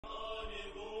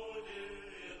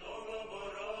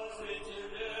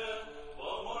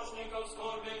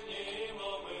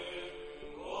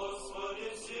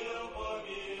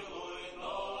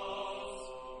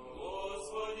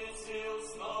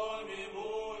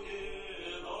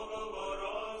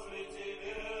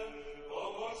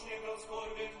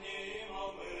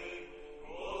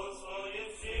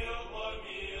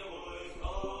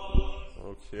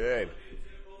Okay.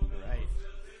 All right.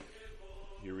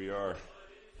 Here we are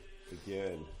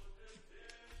again.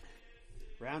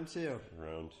 Round two.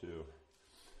 Round two.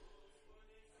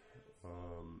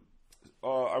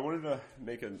 I wanted to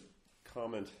make a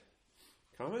comment.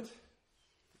 Comment?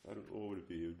 I don't know what would it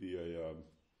be. It would be a.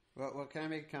 Well, can I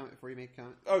make a comment before you make a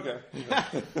comment? Okay.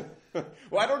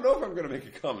 Well, I don't know if I'm going to make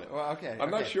a comment. Well, okay.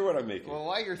 I'm not sure what I'm making. Well,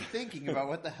 while you're thinking about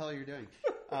what the hell you're doing,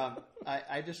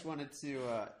 I just wanted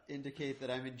to indicate that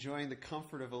I'm enjoying the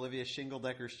comfort of Olivia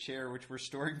Shingledecker's chair, which we're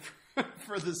storing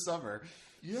for the summer.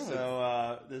 Yeah. So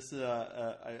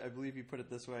I believe you put it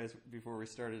this way before we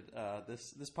started.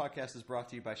 This podcast is brought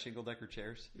to you by Shingledecker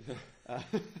chairs.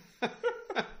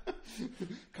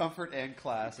 Comfort and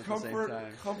class at the same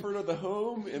time. Comfort of the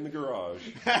home in the garage.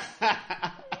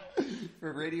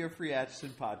 For Radio Free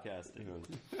Atchison podcasting.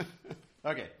 Yeah.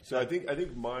 Okay. So I think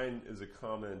mine is a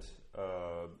comment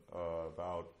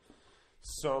about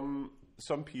some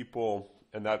people,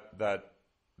 and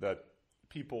that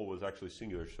people was actually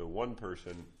singular. So one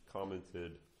person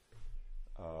commented,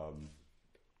 or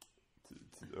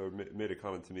made a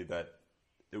comment to me that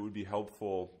it would be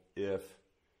helpful if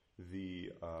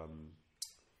these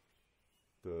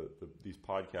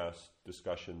podcast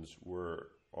discussions were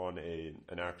on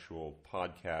an actual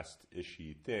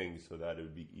podcast-ishy thing, so that it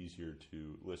would be easier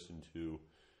to listen to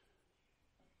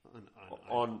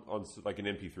on like an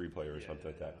MP3 player or something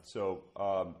like that. So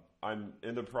I'm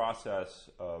in the process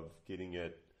of getting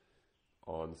it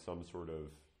on some sort of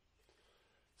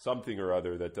something or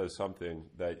other that does something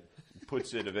that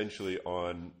puts it eventually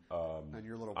on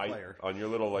your little player, on your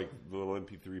little little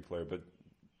MP3 player, but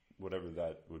whatever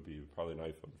that would be, probably an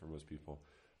iPhone for most people.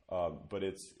 But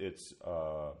it's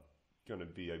going to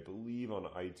be, I believe, on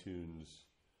iTunes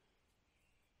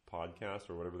podcast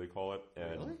or whatever they call it,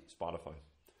 and Spotify.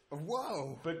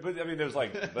 Whoa! But I mean, there's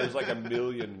like 1.5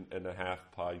 million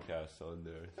podcasts on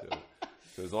there.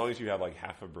 So as long as you have like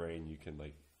half a brain, you can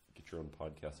like get your own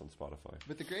podcast on Spotify.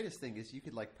 But the greatest thing is you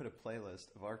could like put a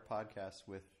playlist of our podcasts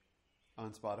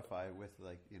on Spotify with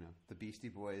the Beastie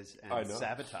Boys and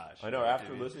Sabotage. I know.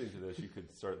 After listening to this, you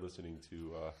could start listening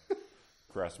to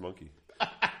Grass Monkey.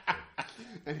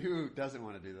 And who doesn't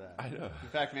want to do that? I know. In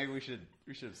fact, maybe we should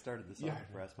have started this off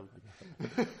with Grass Monkey.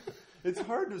 It's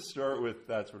hard to start with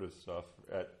that sort of stuff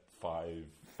at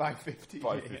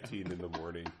 5:15 in the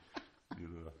morning.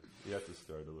 You have to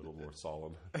start a little more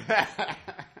solemn.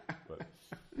 But,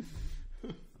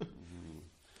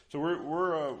 so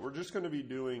we're just going to be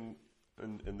doing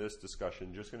in this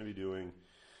discussion,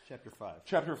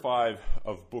 Chapter 5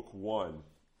 of Book 1,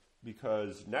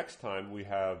 because next time we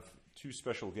have two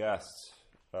special guests.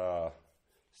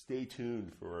 Stay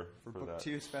tuned for Book that.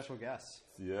 2 special guests.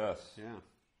 Yes. Yeah.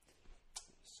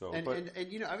 So, and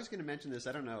I was going to mention this.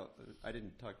 I don't know. I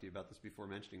didn't talk to you about this before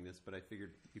mentioning this, but I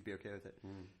figured you'd be okay with it.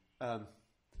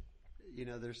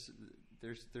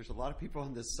 There's a lot of people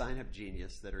in this Sign Up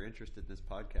Genius that are interested in this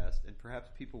podcast, and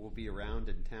perhaps people will be around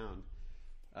in town.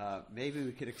 Maybe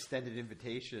we could extend an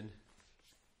invitation.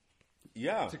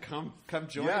 Yeah, to come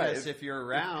join us if you're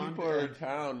around. If people are in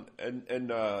town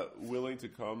and willing to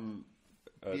come,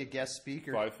 be a guest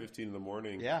speaker. 5:15 in the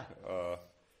morning. Yeah,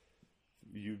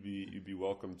 you'd be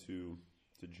welcome to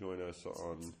join us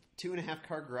on 2.5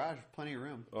 car garage, plenty of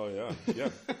room. Oh yeah.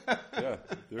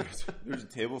 There's a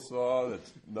table saw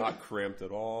that's not cramped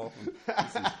at all.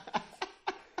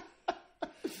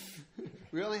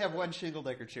 We only have one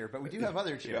Shingledecker chair, but we do have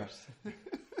other chairs. Yeah.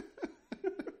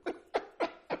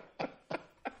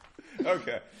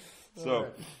 Okay,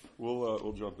 so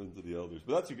we'll jump into the elders,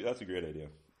 but that's a great idea.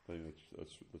 I think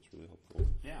that's really helpful.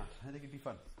 Yeah, I think it'd be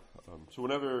fun. So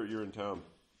whenever you're in town,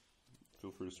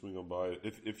 feel free to swing on by.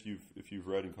 If you've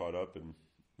read and caught up and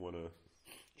want to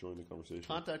join the conversation,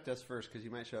 contact us first because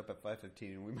you might show up at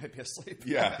 5:15 and we might be asleep.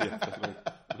 Yeah. That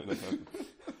might happen.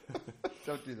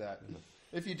 Don't do that. No.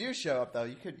 If you do show up though,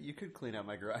 you could clean out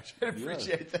my garage. I'd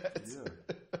appreciate that. Yeah.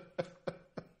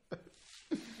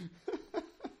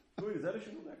 Is that a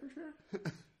Shingledecker chair?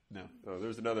 No. Oh,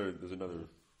 there's another.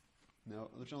 No,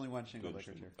 there's only one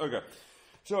Shingledecker chair. Okay,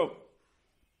 so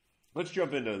let's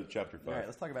jump into Chapter 5. All right,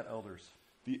 let's talk about elders.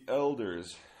 The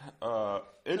elders.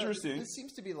 Interesting. This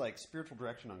seems to be like spiritual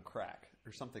direction on crack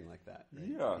or something like that. Right?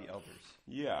 Yeah. The elders.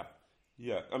 Yeah.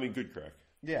 I mean, good crack.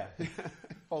 Yeah.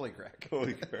 Holy crack.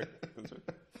 Holy crack. That's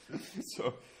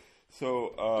right.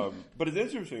 So, but it's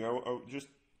interesting. I just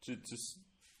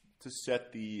to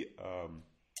set the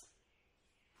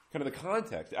kind of the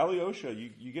context. Alyosha,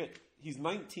 you get he's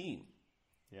 19.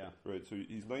 Yeah. Right. So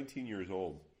he's 19 years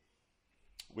old,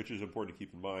 which is important to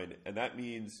keep in mind, and that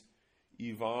means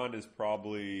Ivan is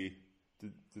probably.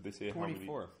 Did they say 24. How many?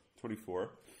 24.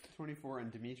 24,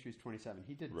 and Dimitri's 27.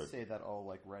 He did say that all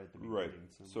like right at the beginning. Right.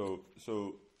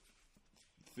 So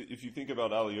if you think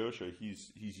about Alyosha,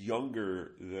 he's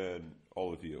younger than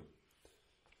all of you.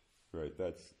 Right.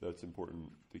 That's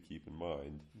important to keep in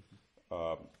mind.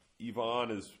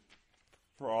 Ivan is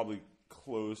probably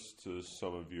close to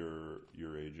some of your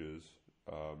ages.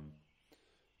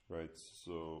 Right.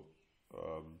 So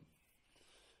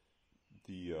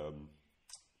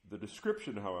the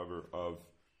description, however,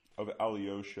 of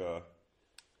Alyosha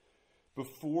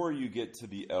before you get to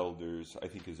the elders, I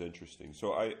think is interesting.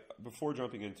 So before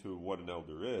jumping into what an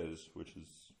elder is, which is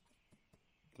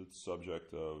the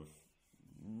subject of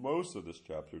most of this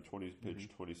chapter, page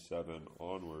 27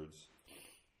 onwards,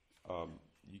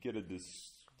 you get a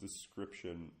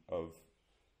description of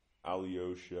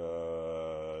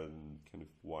Alyosha and kind of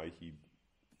why he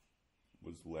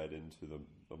was led into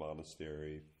the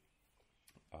monastery.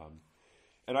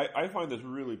 And I find this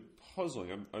really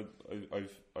puzzling.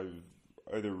 I've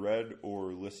either read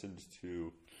or listened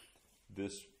to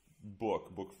this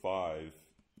book 5,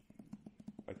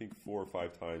 I think 4 or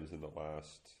 5 times in the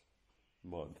last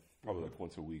month, probably like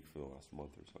once a week for the last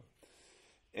month or so.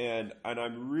 And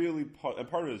I'm really, and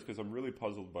part of it is because I'm really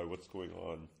puzzled by what's going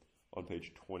on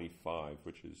page 25,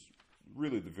 which is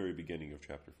really the very beginning of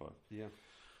chapter 5. Yeah.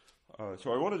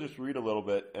 So I want to just read a little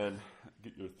bit and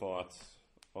get your thoughts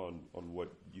on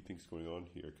what you think is going on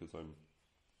here, because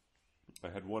I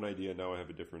had one idea, now I have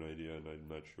a different idea, and I'm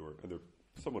not sure, and they're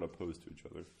somewhat opposed to each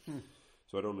other,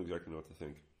 so I don't exactly know what to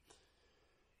think.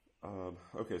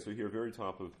 Okay, so here, very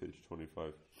top of page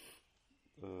 25.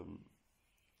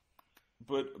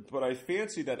 But I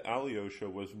fancy that Alyosha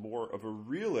was more of a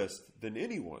realist than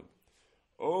anyone.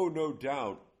 Oh, no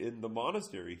doubt, in the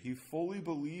monastery he fully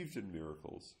believed in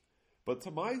miracles. But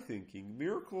to my thinking,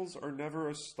 miracles are never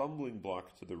a stumbling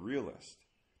block to the realist.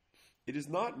 It is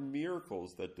not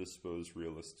miracles that dispose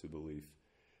realists to belief.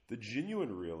 The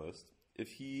genuine realist, if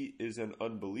he is an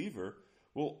unbeliever,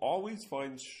 will always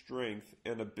find strength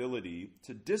and ability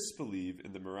to disbelieve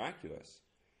in the miraculous.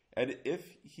 And if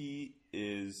he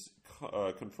is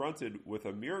confronted with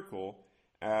a miracle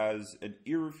as an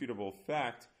irrefutable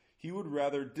fact, he would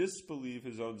rather disbelieve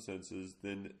his own senses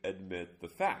than admit the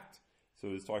fact. So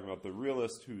he's talking about the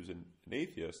realist who's an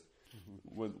atheist.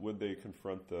 When they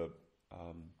confront the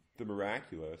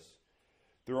miraculous,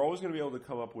 they're always going to be able to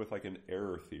come up with like an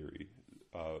error theory,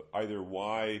 either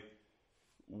why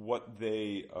what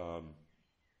they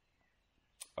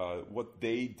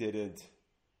didn't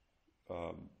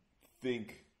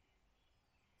think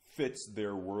fits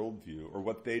their worldview, or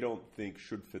what they don't think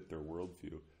should fit their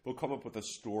worldview. They'll come up with a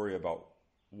story about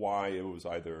why it was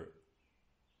either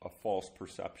a false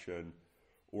perception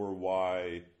or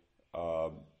why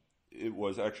it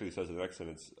was, actually it says in the next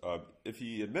sentence, if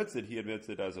he admits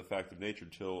it as a fact of nature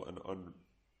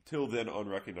till then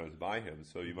unrecognized by him.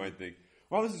 So you might think,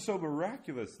 wow, this is so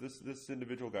miraculous. This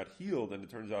individual got healed, and it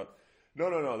turns out,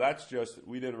 no, that's just,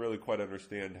 we didn't really quite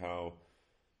understand how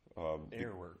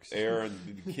air works. Air and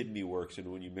the kidney works,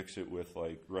 and when you mix it with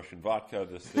like Russian vodka,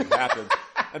 this thing happens,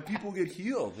 and people get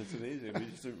healed. It's amazing.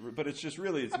 But it's just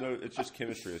really, it's just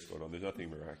chemistry that's going on. There's nothing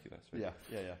miraculous. Right?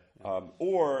 Yeah.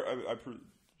 Or I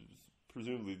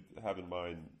presumably have in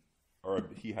mind, or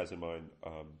he has in mind,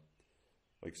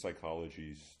 like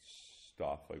psychology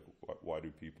stuff. Like why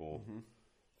do people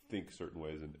think certain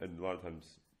ways? And a lot of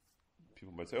times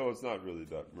people might say, oh, it's not really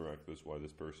that miraculous why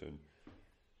this person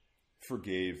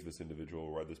forgave this individual,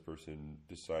 or why this person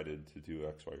decided to do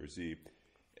X, Y, or Z.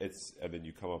 And then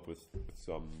you come up with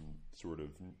some sort of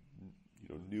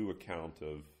new account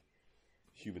of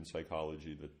human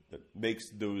psychology that makes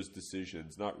those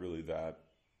decisions not really that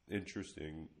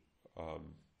interesting.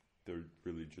 They're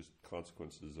really just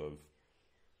consequences of,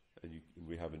 and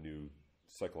we have a new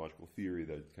psychological theory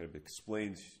that kind of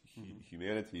explains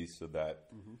humanity, so that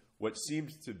what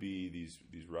seems to be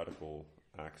these radical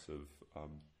acts of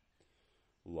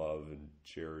love and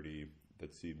charity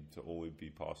that seem to only be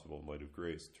possible in light of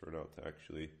grace turn out to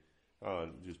actually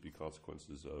just be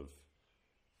consequences of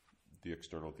the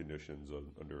external conditions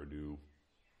under a new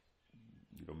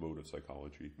mode of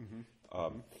psychology.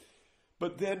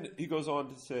 But then he goes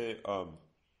on to say,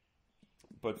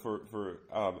 but for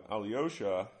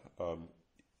Alyosha,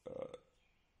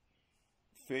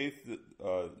 faith.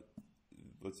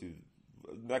 Let's see.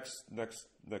 Next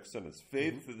next sentence.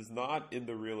 Faith that is not in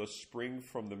the realist spring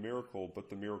from the miracle, but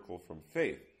the miracle from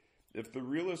faith. If the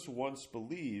realist once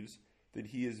believes, then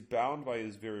he is bound by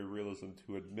his very realism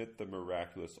to admit the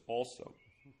miraculous also.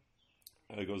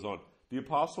 And it goes on. The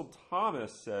Apostle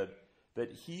Thomas said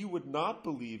that he would not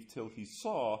believe till he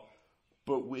saw,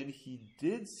 but when he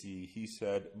did see, he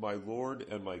said, "My Lord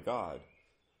and my God."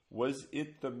 Was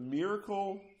it the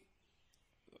miracle?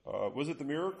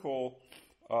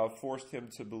 Forced him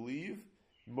to believe?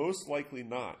 Most likely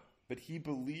not. But he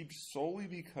believed solely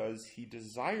because he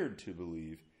desired to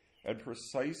believe, and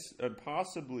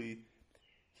possibly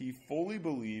he fully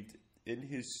believed in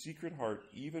his secret heart,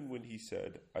 even when he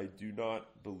said, "I do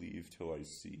not believe till I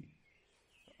see."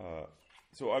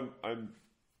 So I'm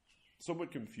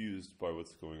somewhat confused by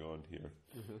what's going on here.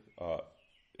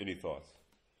 Any thoughts?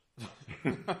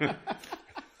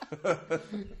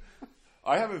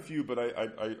 I have a few, but I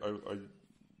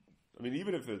mean,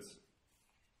 even if it's,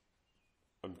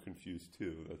 I'm confused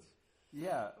too.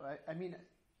 I mean,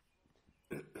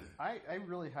 I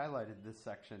really highlighted this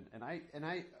section, and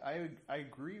I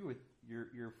agree with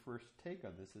your first take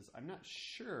on this. Is I'm not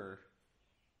sure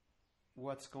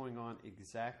what's going on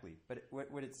exactly, but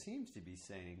what it seems to be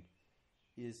saying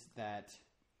is that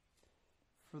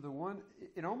for the one,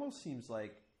 it almost seems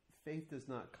like faith does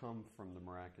not come from the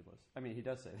miraculous. I mean, he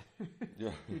does say that.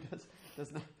 Yeah. He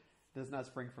does not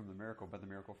spring from the miracle, but the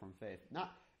miracle from faith.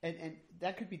 Not, and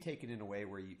that could be taken in a way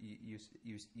where you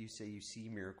say you see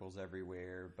miracles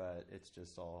everywhere, but it's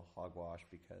just all hogwash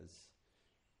because,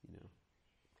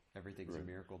 everything's a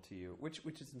miracle to you, which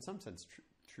is in some sense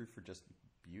true for just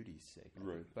beauty's sake.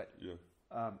 Right. But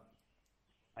yeah.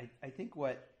 I think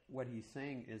what he's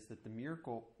saying is that the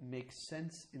miracle makes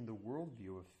sense in the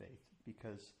worldview of faith,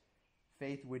 because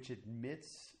faith which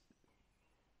admits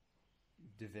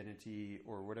divinity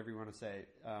or whatever you want to say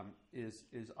is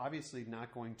obviously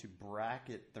not going to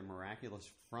bracket the miraculous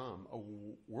from a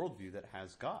worldview that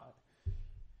has God.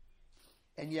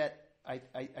 And yet I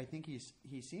think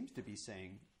he seems to be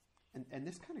saying, and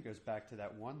this kind of goes back to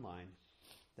that one line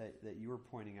that you were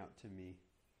pointing out to me,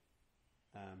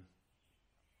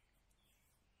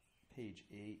 page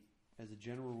 8. As a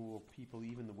general rule, people,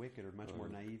 even the wicked, are much more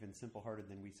naive and simple-hearted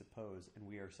than we suppose, and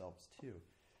we ourselves too.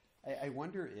 I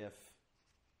wonder if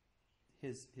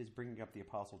his bringing up the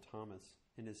Apostle Thomas,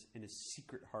 in his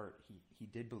secret heart, he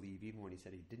did believe, even when he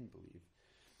said he didn't believe.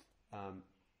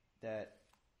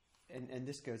 And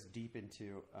this goes deep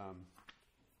into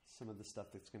some of the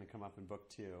stuff that's going to come up in book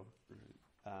 2,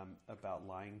 about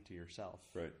lying to yourself.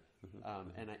 Right.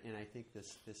 And I think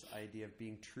this idea of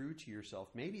being true to yourself,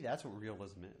 maybe that's what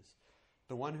realism is.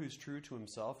 The one who's true to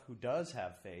himself, who does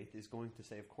have faith, is going to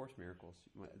say, "Of course, miracles.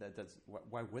 That's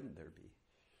why wouldn't there be?"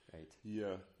 Right?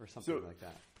 Yeah, or something like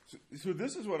that. So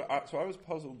this is what I was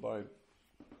puzzled by.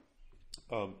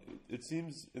 It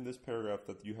seems in this paragraph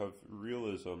that you have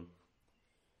realism,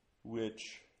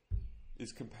 which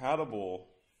is compatible.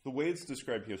 The way it's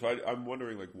described here. So I'm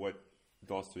wondering what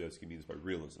Dostoyevsky means by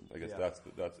realism. I guess that's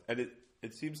and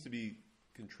it seems to be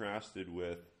contrasted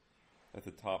with, at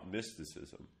the top,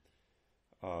 mysticism.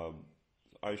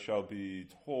 I shall be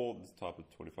told, at the top of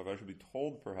 25, I shall be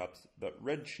told perhaps that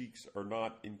red cheeks are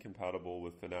not incompatible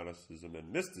with fanaticism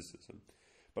and mysticism.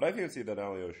 But I fancy that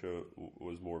Alyosha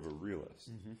was more of a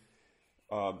realist.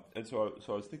 And so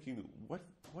I was thinking, what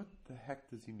the heck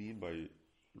does he mean by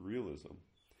realism?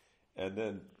 And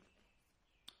then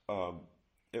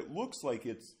it looks like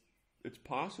it's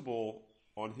possible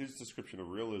on his description of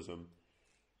realism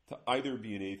to either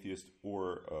be an atheist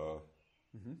or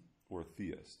a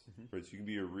theist. Right? So you can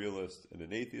be a realist and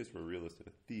an atheist, or a realist and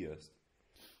a theist.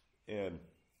 And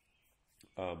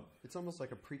it's almost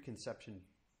like a preconception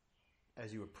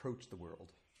as you approach the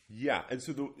world. Yeah, and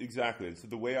so exactly. And so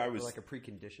the way I was, or like a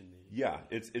precondition, maybe. Yeah,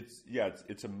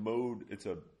 it's a mode. It's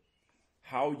a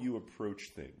how you approach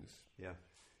things. Yeah.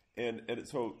 And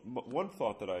so one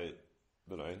thought that I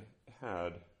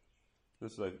had,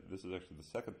 this is actually the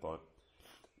second thought,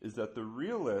 is that the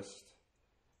realist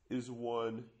is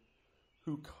one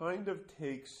who kind of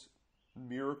takes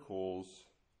miracles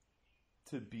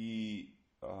to be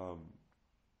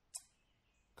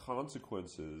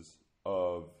consequences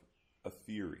of a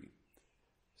theory,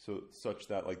 so such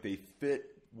that they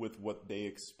fit with what they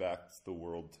expect the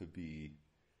world to be,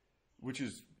 which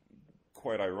is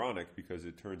quite ironic because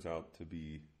it turns out to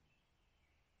be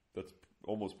that's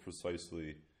almost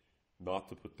precisely not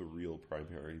to put the real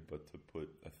primary, but to put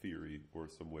a theory or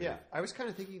some way. Yeah, I was kind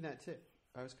of thinking that too.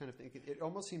 I was kind of thinking it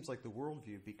almost seems like the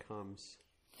worldview becomes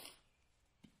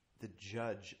the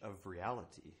judge of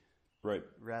reality. Right.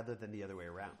 rather than the other way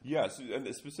around. Yes, and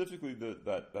specifically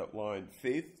that line,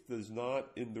 faith does not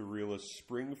in the realist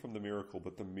spring from the miracle,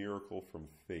 but the miracle from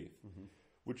faith. Mm-hmm.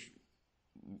 Which,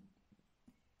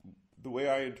 the way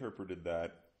I interpreted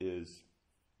that is,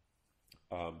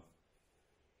 so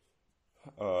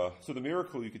the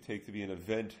miracle you could take to be an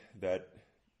event that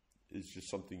is just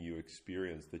something you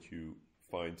experience that you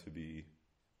find to be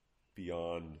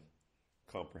beyond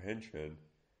comprehension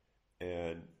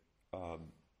and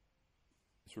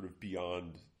sort of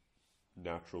beyond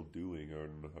natural doing. I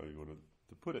don't know how you want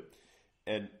to put it.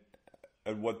 And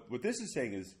what this is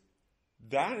saying is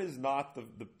that is not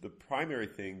the primary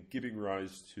thing giving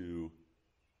rise to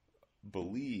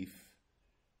belief.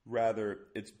 Rather,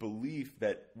 it's belief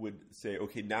that would say,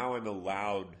 okay, now I'm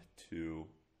allowed to,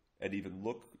 and even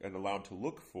allowed to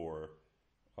look for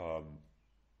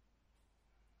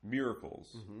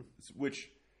miracles, mm-hmm. which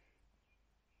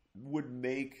would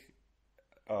make,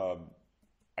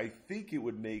 I think it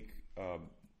would make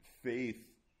faith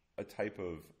a type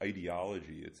of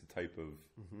ideology. It's a type of,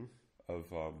 mm-hmm.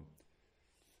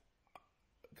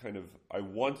 Kind of, I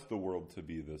want the world to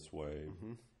be this way.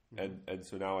 Mm-hmm. And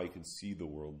so now I can see the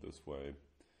world this way.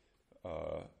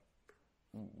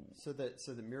 So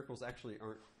that miracles actually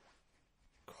aren't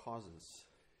causes.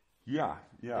 Yeah.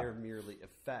 They're merely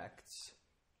effects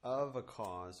of a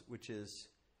cause, which is,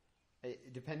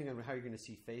 depending on how you're going to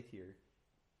see faith here,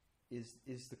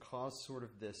 is the cause sort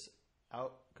of this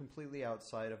completely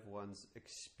outside of one's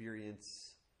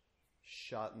experience,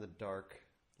 shot in the dark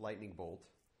lightning bolt,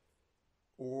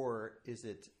 or is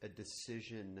it a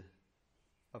decision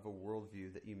of a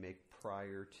worldview that you make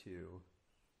prior to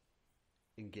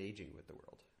engaging with the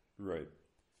world? Right.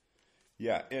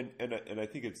 Yeah, and I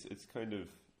think it's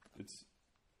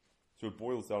so it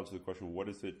boils down to the question: what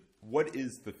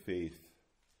is the faith?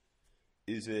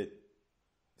 Is it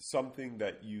something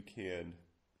that you can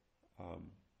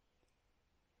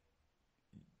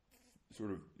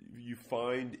sort of you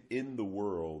find in the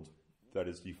world, that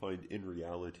is, you find in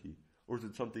reality? Or is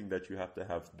it something that you have to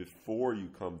have before you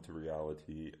come to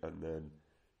reality, and then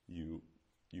you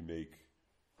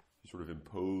sort of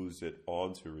impose it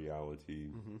onto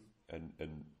reality, mm-hmm.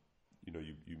 and you know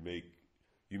you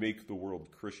make the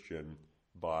world Christian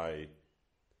by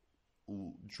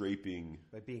draping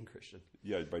being Christian,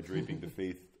 by draping the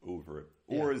faith over it,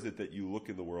 or is it that you look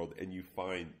in the world and you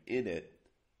find in it,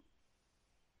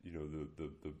 you know,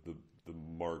 the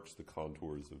marks, the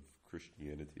contours of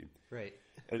Christianity, right?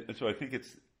 And so I think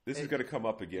this is going to come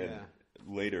up again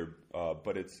later,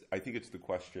 but I think it's the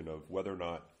question of whether or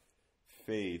not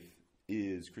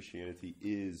Christianity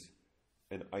is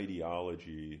an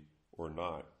ideology or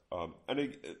not.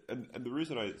 And the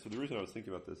reason I was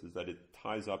thinking about this is that it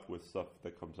ties up with stuff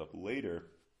that comes up later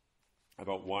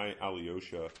about why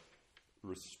Alyosha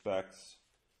respects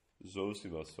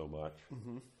Zosima so much.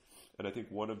 Mm-hmm. And I think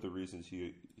one of the reasons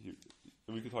and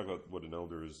we could talk about what an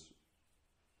elder is,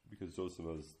 because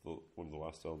Zosima is one of the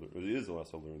last elder, or he is the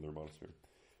last elder in their monastery.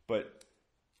 But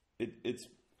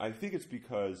I think it's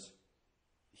because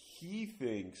he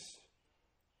thinks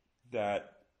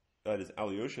that is,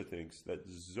 Alyosha thinks that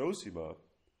Zosima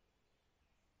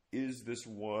is this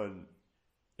one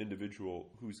individual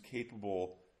who's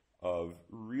capable of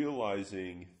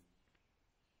realizing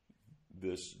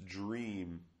this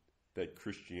dream that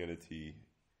Christianity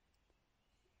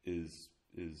is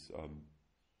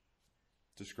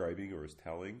describing or is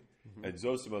telling, mm-hmm. and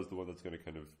Zosima is the one that's going to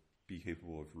kind of be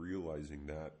capable of realizing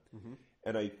that. Mm-hmm.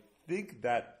 And I think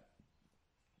that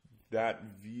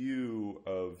view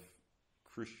of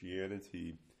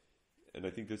Christianity, and I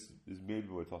think this is maybe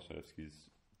what Dostoyevsky's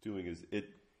doing, is it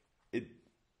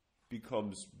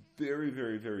becomes very,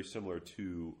 very, very similar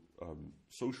to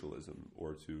socialism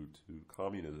or to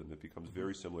communism. It becomes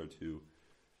very similar to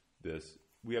this.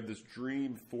 We have this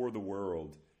dream for the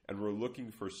world, and we're looking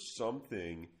for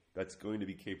something that's going to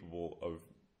be capable of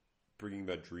bringing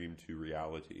that dream to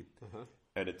reality. Uh-huh.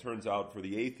 And it turns out for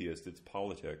the atheist, it's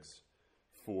politics.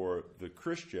 For the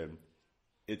Christian,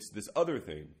 it's this other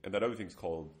thing, and that other thing's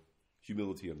called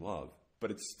humility and love.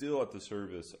 But it's still at the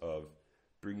service of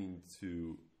bringing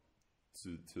to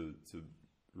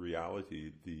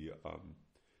reality the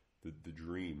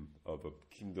dream of a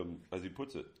kingdom, as he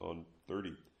puts it on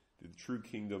 30. The true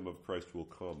kingdom of Christ will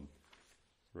come,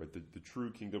 right? The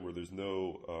true kingdom where there's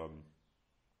no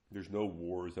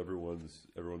wars,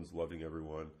 everyone's loving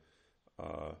everyone.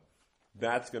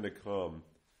 That's going to come,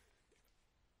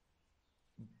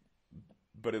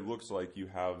 but it looks like you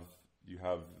have.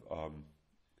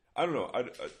 I don't know.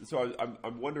 So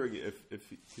I'm wondering if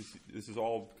this is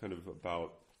all kind of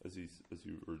about, as you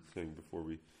were saying before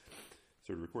we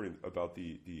started recording, about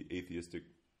the atheistic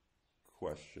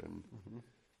question.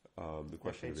 The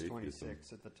question page of atheism.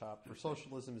 26 at the top. For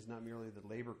socialism is not merely the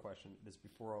labor question, it is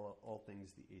before all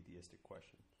things the atheistic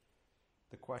question.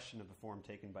 The question of the form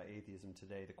taken by atheism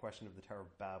today, the question of the Tower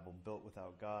of Babel built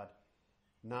without God,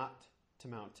 not to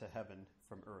mount to heaven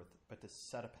from earth, but to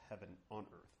set up heaven on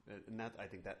earth. And that, I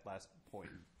think that last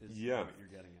point is what you're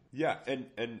getting at. Yeah, and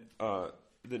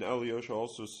then Alyosha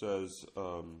also says,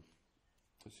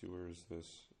 let's see, where is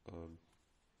this?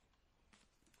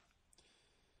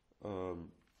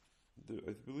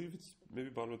 I believe it's maybe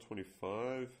bottom of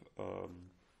 25.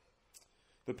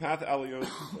 The path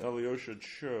Alyosha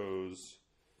chose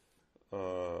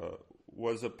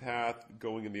was a path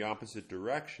going in the opposite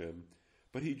direction,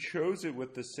 but he chose it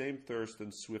with the same thirst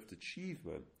and swift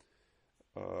achievement.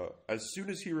 As soon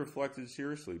as he reflected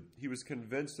seriously, he was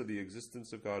convinced of the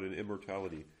existence of God and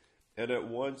immortality. And at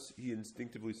once he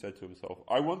instinctively said to himself,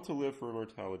 I want to live for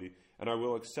immortality, and I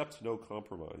will accept no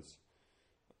compromise.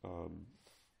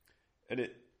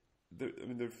 There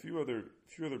are a few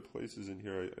other places in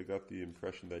here. I got the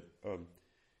impression that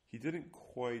he didn't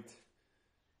quite.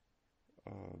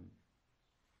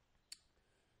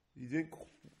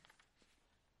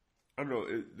 I don't know.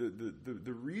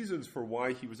 The reasons for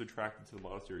why he was attracted to the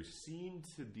monastery seemed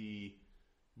to be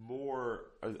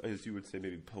more, as you would say,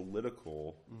 maybe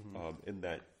political, in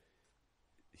that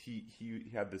he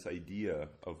had this idea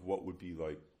of what would be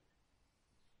like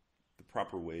the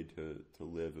proper way to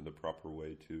live and the proper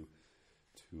way to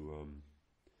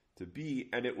be,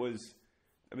 and it was.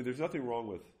 I mean, there's nothing wrong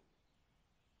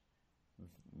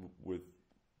with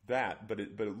that, but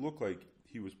it looked like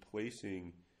he was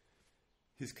placing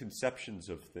his conceptions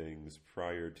of things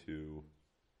prior to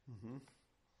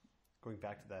going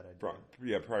back to that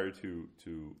idea. Prior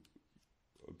to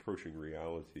approaching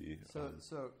reality.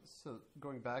 So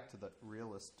going back to the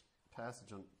realist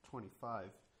passage on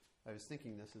 25, I was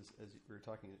thinking this as we were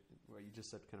talking, what you just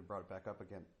said kind of brought it back up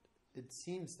again. It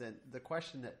seems that the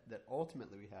question that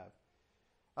ultimately we have,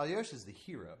 Alyosha is the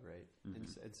hero, right?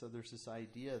 And so there's this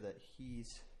idea that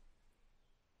he's,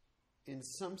 in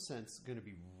some sense, going to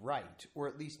be right, or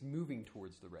at least moving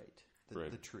towards the right,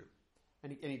 the true.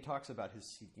 And he talks about his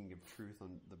seeking of truth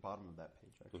on the bottom of that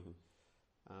page, actually,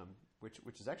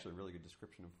 which is actually a really good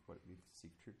description of what it means to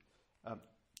seek truth.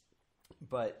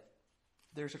 But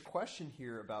there's a question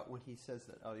here about when he says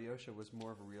that Alyosha was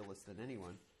more of a realist than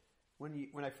anyone.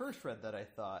 When I first read that, I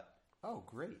thought, oh,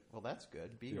 great. Well, that's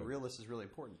good. Being a realist is really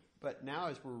important. But now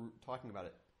as we're talking about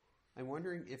it, I'm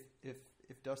wondering if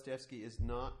Dostoyevsky is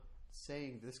not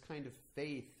saying this kind of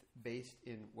faith based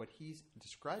in what he's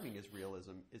describing as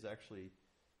realism is actually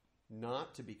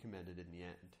not to be commended in the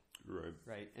end.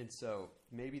 Right. And so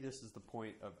maybe this is the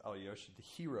point of Alyosha, the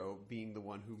hero, being the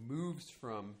one who moves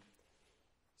from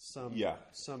some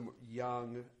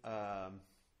young,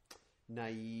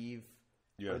 naive,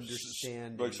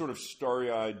 understanding, like sort of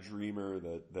starry-eyed dreamer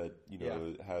that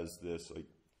has this, like,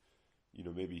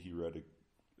 maybe he read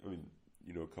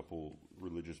a couple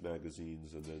religious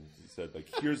magazines, and then he said, like,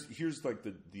 here's like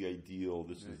the ideal,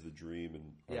 this is the dream,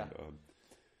 and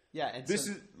and this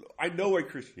is, I know what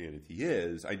Christianity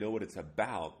is, I know what it's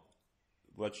about.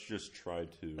 Let's just try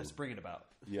to bring it about.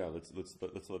 Yeah, let's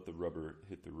let the rubber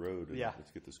hit the road, and let's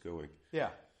get this going.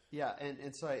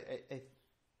 And so I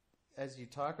as you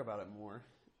talk about it more,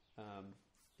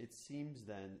 it seems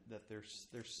then that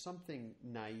there's something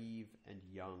naive and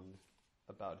young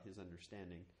about his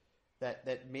understanding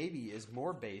that maybe is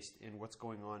more based in what's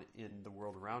going on in the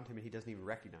world around him, and he doesn't even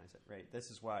recognize it, right? This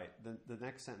is why the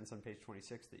next sentence on page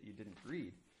 26 that you didn't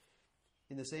read,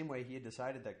 in the same way he had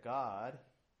decided that God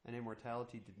and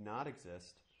immortality did not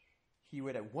exist, he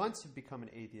would at once have become an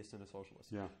atheist and a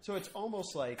socialist. Yeah. So it's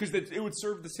almost like, because it would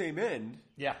serve the same end.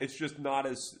 Yeah. It's just not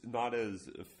as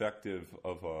effective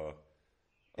of a.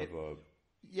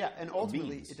 And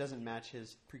ultimately it doesn't match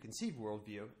his preconceived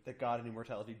worldview that God and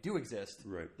immortality do exist.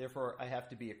 Right. Therefore, I have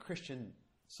to be a Christian,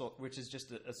 which is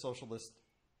just a socialist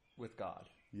with God.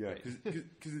 Yeah,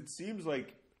 because it seems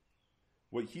like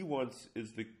what he wants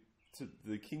is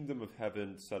the kingdom of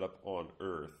heaven set up on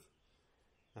earth,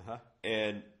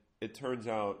 and it turns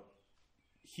out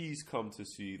he's come to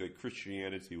see that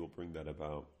Christianity will bring that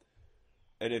about.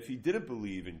 And if he didn't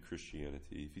believe in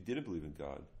Christianity, if he didn't believe in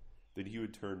God, then he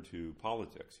would turn to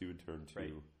politics. He would turn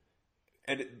to,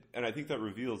 and I think that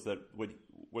reveals that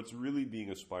what's really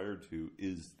being aspired to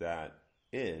is that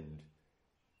end,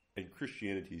 and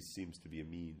Christianity seems to be a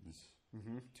means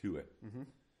to it.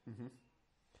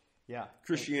 Yeah,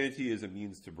 Christianity is a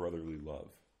means to brotherly love.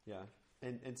 Yeah,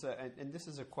 and so this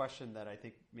is a question that I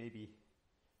think maybe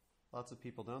lots of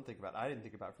people don't think about. I didn't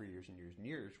think about for years and years and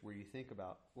years. Where you think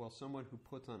about, well, someone who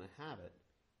puts on a habit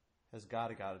has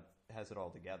has it all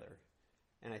together,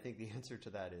 and I think the answer to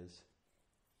that is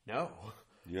no.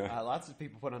 Yeah, lots of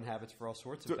people put on habits for all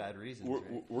sorts of bad reasons.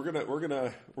 We're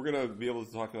gonna be able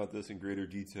to talk about this in greater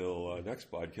detail next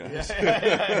podcast.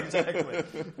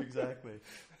 Exactly.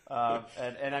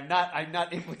 And I'm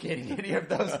not implicating any of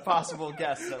those possible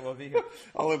guests that will be here.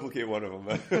 I'll implicate one of them.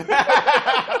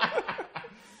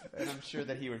 And I'm sure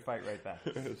that he would fight right back.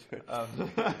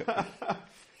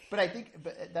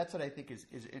 But that's what I think is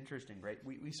interesting, right?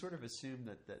 We sort of assume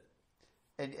that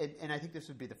and I think this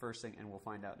would be the first thing, and we'll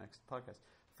find out next podcast.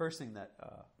 First thing that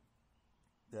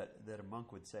a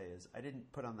monk would say is, I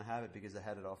didn't put on the habit because I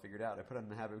had it all figured out. I put on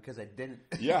the habit because I didn't.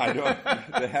 Yeah, I know.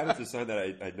 The habit's a sign that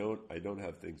I don't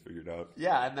have things figured out.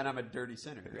 Yeah, and then I'm a dirty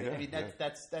sinner. Right? Yeah, I mean,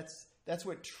 that's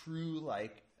what true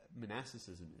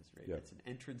monasticism is, right? Yeah. It's an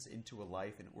entrance into a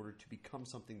life in order to become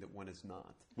something that one is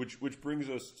not. Which brings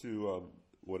us to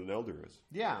what an elder is.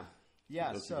 Yeah.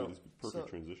 That's a perfect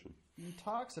transition. He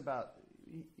talks about.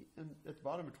 At the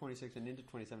bottom of 26 and into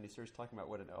 27, he starts talking about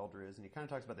what an elder is, and he kind of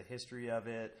talks about the history of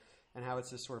it and how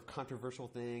it's this sort of controversial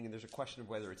thing, and there's a question of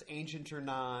whether it's ancient or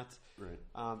not. Right.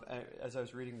 As I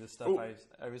was reading this stuff,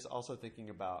 I was also thinking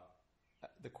about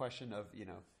the question of,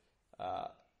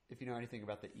 if you know anything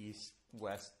about the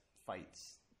East-West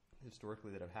fights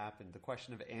historically that have happened, the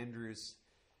question of Andrew's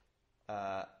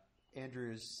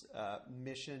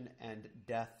mission and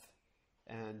death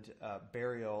and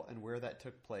burial, and where that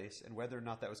took place, and whether or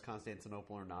not that was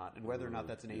Constantinople or not, and whether or not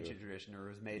that's an ancient tradition or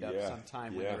was made up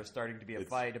sometime when there was starting to be a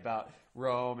fight about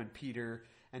Rome and Peter,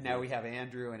 and now we have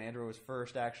Andrew, and Andrew was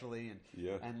first actually,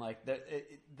 and like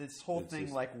this whole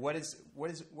thing, like what is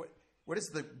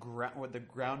the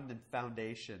ground and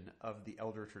foundation of the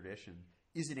elder tradition?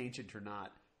 Is it ancient or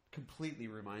not? Completely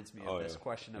reminds me of this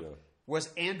question of. Was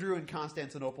Andrew in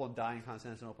Constantinople and dying in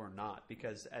Constantinople or not?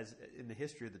 Because as in the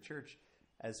history of the church,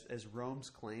 as Rome's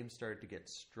claims started to get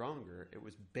stronger, it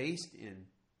was based in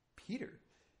Peter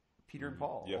and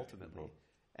Paul ultimately,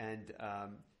 and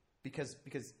because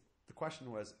the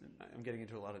question was, I'm getting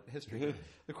into a lot of history.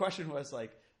 The question was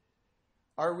like,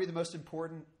 are we the most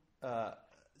important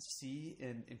see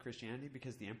in Christianity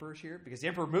because the emperor's here? Because the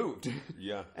emperor moved,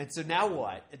 and so now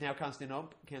what? And now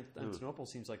Constantinople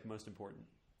seems like the most important.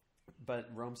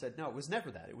 But Rome said, no, it was never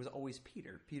that. It was always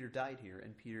Peter. Peter died here,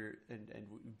 and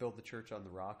we built the church on the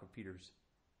rock of Peter's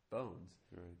bones.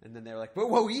 Right. And then they were like,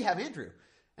 well, we have Andrew.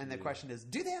 And the question is,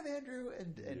 do they have Andrew?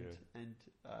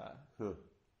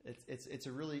 It's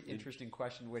a really interesting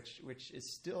question, which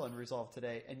is still unresolved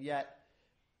today. And yet,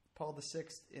 Paul VI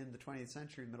in the 20th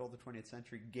century, middle of the 20th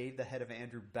century, gave the head of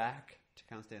Andrew back to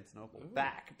Constantinople.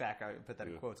 Back. I put that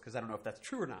in quotes because I don't know if that's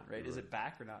true or not, right? Is it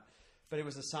back or not? But it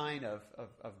was a sign of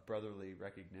brotherly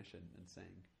recognition and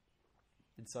saying,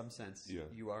 in some sense,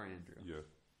 you are Andrew. Yeah.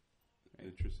 Right?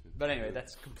 Interesting. But anyway,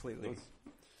 that's completely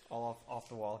all off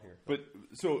the wall here. But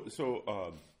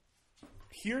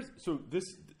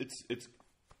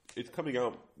it's coming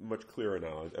out much clearer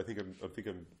now. I think I'm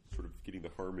sort of getting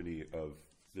the harmony of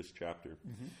this chapter.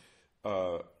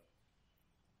 Mm-hmm.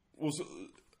 So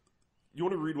you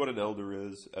want to read what an elder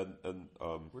is, and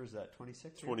where's that?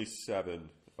 26. 27.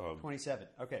 27.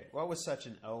 Okay. What was such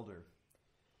an elder?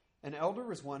 An elder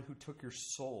was one who took your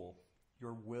soul,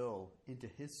 your will, into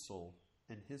his soul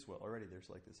and his will. Already there's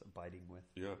like this abiding with.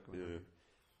 Yeah.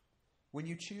 When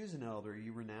you choose an elder,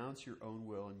 you renounce your own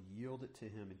will and yield it to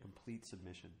him in complete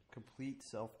submission, complete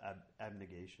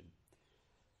self-abnegation.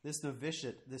 This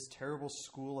novitiate, this terrible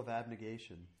school of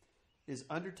abnegation, is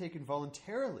undertaken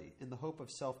voluntarily in the hope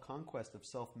of self-conquest, of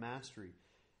self-mastery,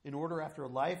 in order after a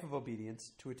life of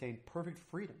obedience to attain perfect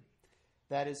freedom,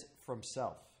 that is, from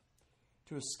self,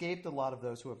 to escape the lot of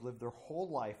those who have lived their whole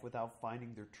life without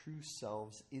finding their true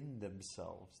selves in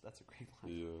themselves. That's a great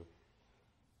line.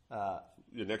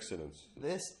 The next sentence.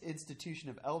 This institution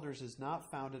of elders is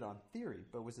not founded on theory,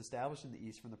 but was established in the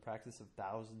East from the practice of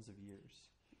thousands of years.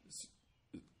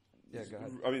 Yeah, go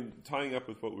ahead. I mean, tying up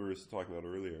with what we were talking about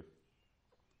earlier,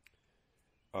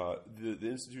 the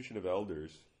institution of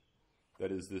elders,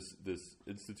 that is this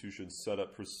institution set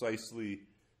up precisely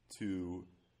to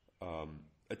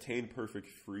attain perfect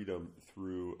freedom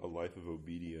through a life of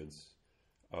obedience,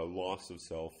 a loss of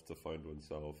self to find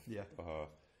oneself,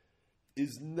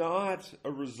 is not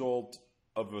a result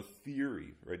of a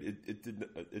theory, right? It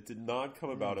did not come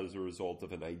about as a result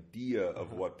of an idea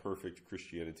of what perfect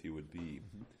Christianity would be.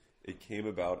 Mm-hmm. It came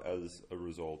about as a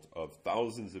result of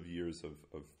thousands of years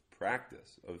of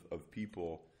practice, of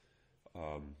people,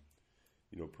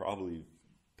 probably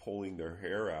pulling their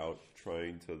hair out,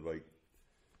 trying to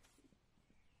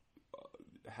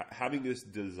having this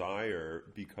desire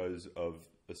because of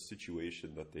a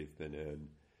situation that they've been in,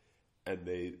 and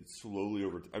they slowly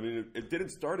over. I mean, it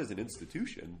didn't start as an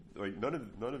institution. Like no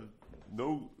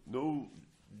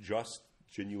just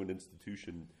genuine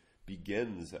institution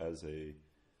begins as an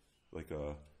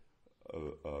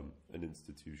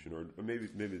institution, or maybe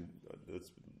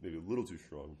that's maybe a little too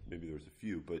strong. Maybe there's a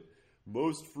few, but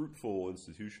most fruitful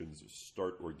institutions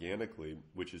start organically,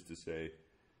 which is to say,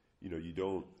 you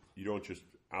don't just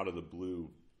out of the blue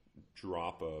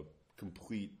drop a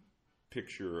complete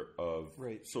picture of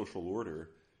social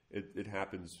order. It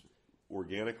happens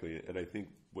organically, and I think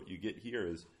what you get here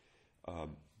is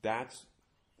that's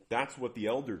what the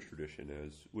elder tradition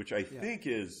is, which I think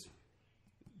is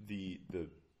the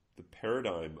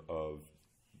paradigm of,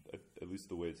 at least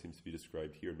the way it seems to be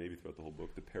described here, maybe throughout the whole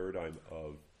book, the paradigm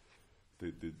of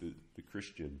the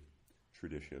Christian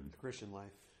tradition, the Christian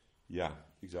life. Yeah,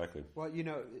 exactly. Well,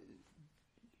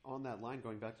 on that line,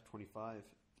 going back to 25,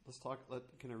 let's talk.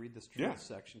 Can I read this truth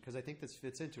section, because I think this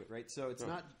fits into it, right? So it's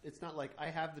not like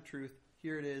I have the truth.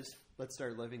 Here it is. Let's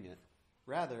start living it.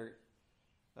 Rather,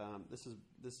 this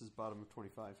is bottom of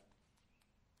 25.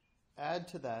 Add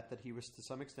to that he was to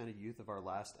some extent a youth of our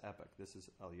last epoch. This is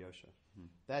Alyosha.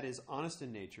 That is honest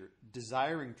in nature,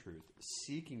 desiring truth,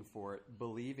 seeking for it,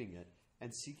 believing it,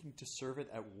 and seeking to serve it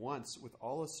at once with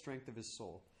all the strength of his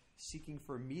soul, seeking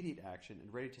for immediate action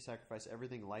and ready to sacrifice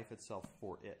everything, life itself,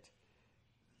 for it.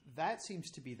 That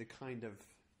seems to be the kind of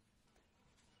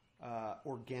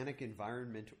organic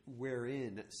environment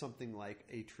wherein something like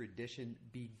a tradition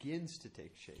begins to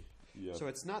take shape. Yeah. So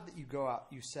it's not that you go out,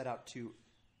 you set out to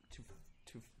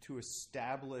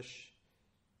establish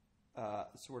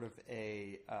sort of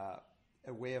a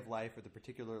way of life with a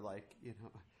particular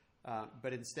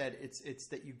but instead it's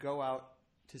that you go out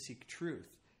to seek truth,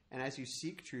 and as you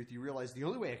seek truth, you realize the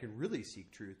only way I can really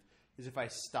seek truth is if I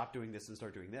stop doing this and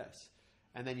start doing this.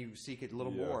 And then you seek it a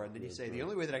little more, and then you say, the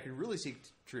only way that I can really seek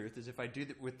truth is if I do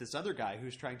that with this other guy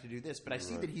who's trying to do this, but I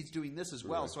see that he's doing this as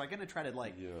well, so I'm going to try to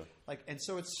and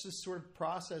so it's this sort of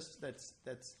process that's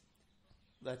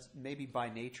maybe by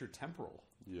nature temporal.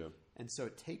 Yeah. And so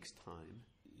it takes time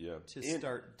to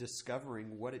start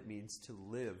discovering what it means to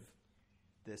live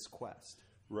this quest.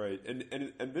 Right.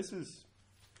 And this is,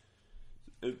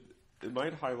 it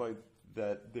might highlight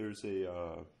that there's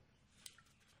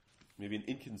maybe an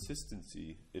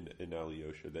inconsistency in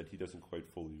Alyosha that he doesn't quite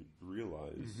fully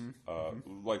realize.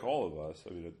 Like all of us. I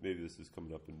mean, maybe this is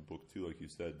coming up in book 2, like you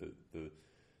said, that the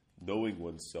knowing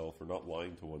oneself or not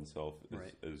lying to oneself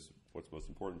is what's most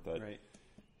important. That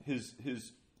his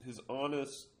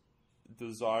honest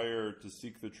desire to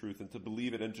seek the truth and to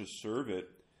believe it and to serve it,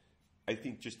 I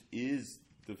think, just is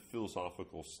the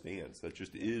philosophical stance. That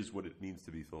just is what it means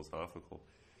to be philosophical.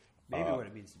 Maybe what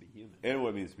it means to be human. And what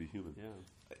it means to be human. Yeah.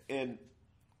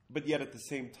 But yet at the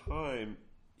same time,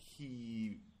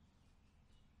 he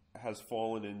has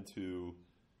fallen into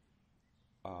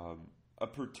a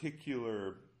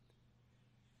particular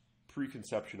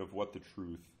preconception of what the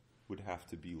truth would have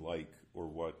to be like, or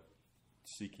what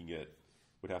seeking it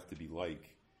would have to be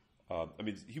like. I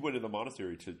mean, he went to the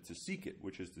monastery to seek it,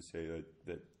 which is to say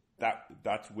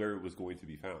that's where it was going to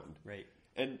be found. Right.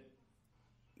 And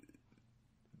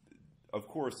of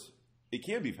course, it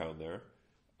can be found there,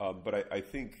 but I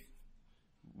think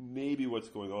maybe what's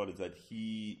going on is that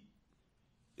he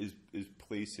is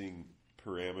placing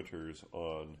parameters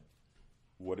on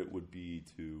what it would be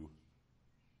to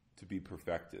be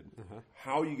perfected,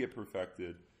 how you get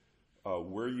perfected,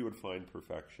 where you would find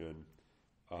perfection,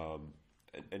 and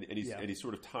he's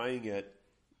sort of tying it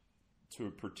to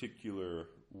a particular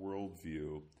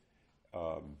worldview,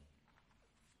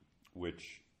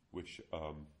 which.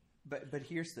 But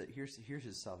here's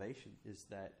his salvation, is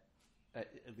that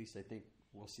at least I think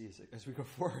we'll see as we go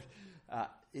forward,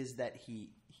 is that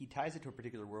he ties it to a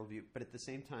particular worldview, but at the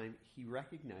same time he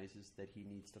recognizes that he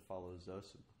needs to follow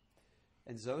Zosima.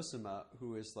 And Zosima,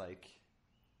 who is like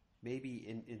maybe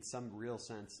in some real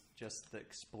sense just the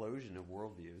explosion of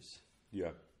worldviews.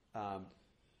 Yeah.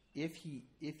 If he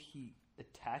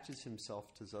attaches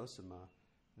himself to Zosima,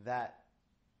 that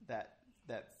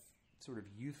sort of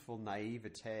youthful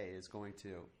naivete is going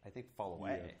to, I think, fall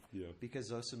away. Yeah.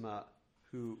 Because Zosima,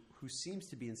 who seems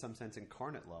to be in some sense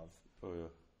incarnate love,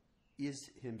 is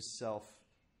himself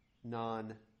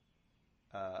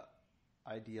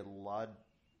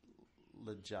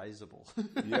ideologizable.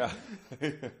 Yeah.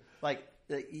 like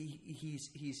he's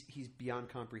beyond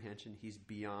comprehension. He's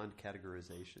beyond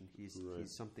categorization. He's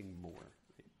something more.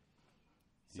 Right?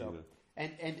 So. Yeah.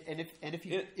 And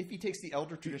if he takes the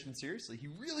elder tradition seriously, he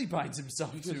really binds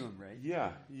himself to him, right?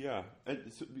 Yeah.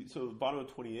 And so the bottom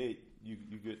of 28, you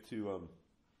get to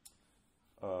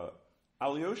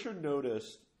Alyosha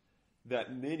noticed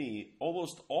that many,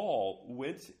 almost all,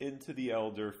 went into the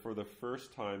elder for the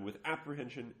first time with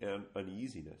apprehension and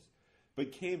uneasiness,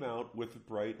 but came out with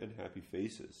bright and happy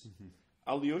faces.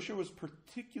 Alyosha was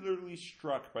particularly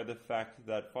struck by the fact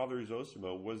that Father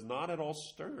Zosima was not at all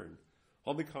stern.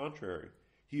 On the contrary,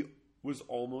 he was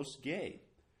almost gay.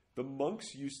 The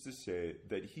monks used to say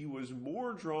that he was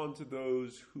more drawn to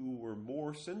those who were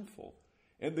more sinful,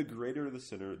 and the greater the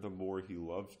sinner, the more he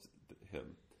loved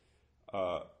him.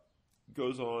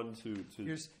 Goes on to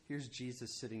here's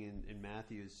Jesus sitting in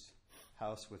Matthew's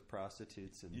house with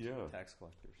prostitutes and tax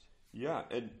collectors. Yeah,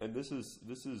 and this is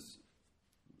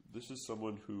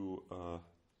someone who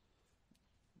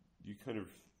you kind of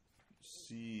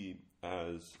see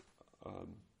as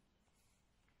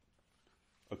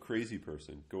a crazy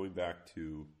person. Going back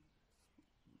to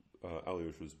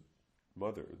Alyosha's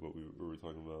mother, what we were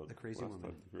talking about, the crazy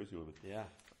woman. The crazy woman. Yeah.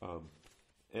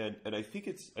 And I think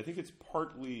it's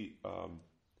partly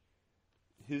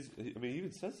his. I mean, he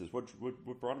even says this. What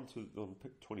brought him to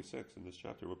 26 in this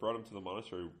chapter? What brought him to the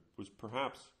monastery was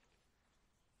perhaps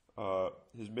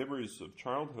his memories of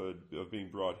childhood of being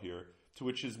brought here, to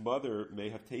which his mother may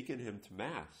have taken him to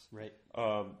mass. Right.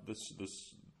 This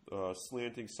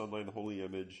slanting sunlight, the holy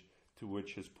image, to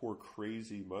which his poor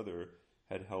crazy mother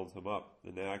had held him up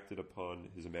and acted upon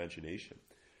his imagination.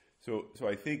 So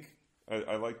I think.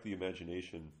 I like the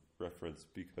imagination reference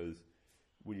because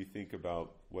when you think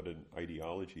about what an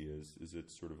ideology is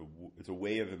it's sort of it's a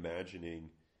way of imagining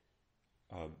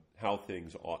how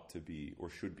things ought to be or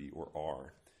should be or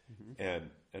are. And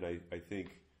I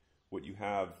think what you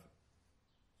have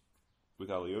with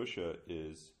Alyosha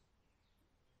is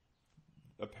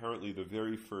apparently the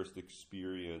very first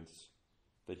experience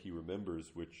that he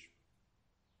remembers, which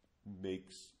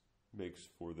makes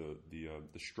for the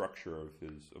structure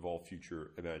of all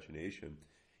future imagination,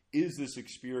 is this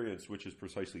experience which is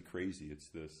precisely crazy. It's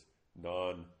this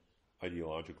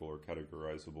non-ideological or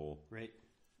categorizable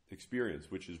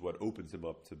experience, which is what opens him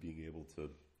up to being able to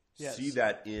see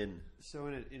that in. So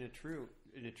in a true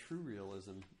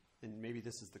realism, and maybe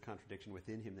this is the contradiction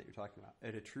within him that you're talking about.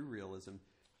 In a true realism,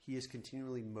 he is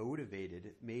continually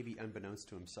motivated, maybe unbeknownst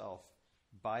to himself,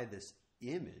 by this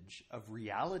image of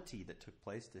reality that took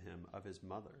place to him of his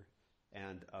mother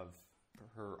and of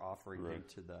her offering him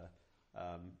to the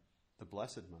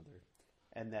Blessed Mother,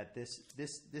 and that this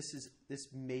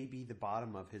may be the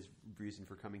bottom of his reason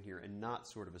for coming here, and not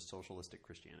sort of a socialistic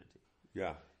Christianity.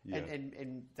 Yeah.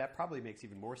 And that probably makes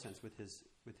even more sense with his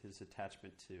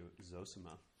attachment to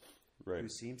Zosima, who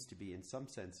seems to be in some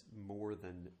sense more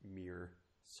than mere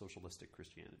socialistic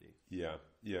Christianity. Yeah,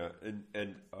 and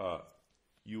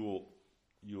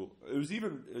it was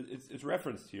even it's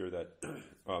referenced here that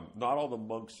not all the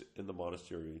monks in the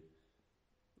monastery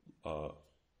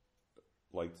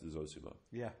liked Zosima.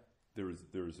 Yeah, there was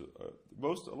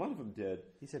a lot of them did.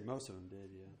 He said most of them did.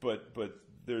 Yeah, but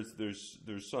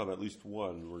there's some, at least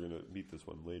one. We're going to meet this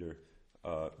one later,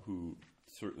 who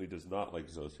certainly does not like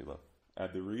Zosima,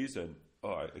 and the reason.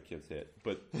 Oh, I can't say it,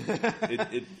 but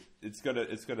it's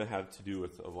gonna have to do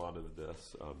with a lot of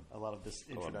this. A lot of this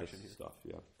introduction here. Stuff.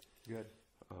 Yeah. Good.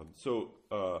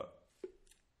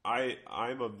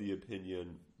 I'm of the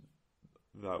opinion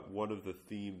that one of the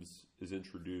themes is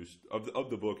introduced of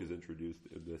the book is introduced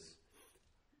in this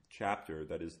chapter.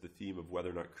 That is the theme of whether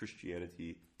or not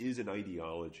Christianity is an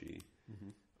ideology.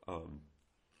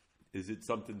 Is it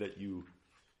something that you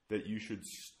should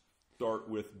start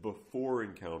with before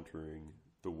encountering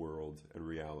the world and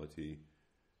reality,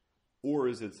 or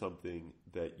is it something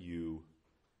that you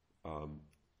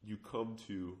come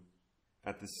to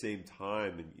at the same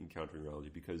time in encountering reality,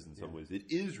 because in some ways it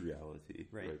is reality,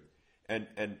 right?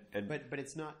 But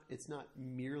it's not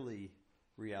merely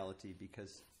reality,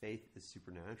 because faith is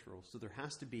supernatural. So there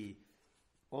has to be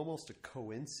almost a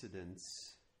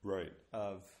coincidence,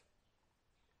 of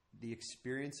the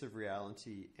experience of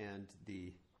reality and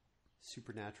the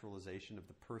supernaturalization of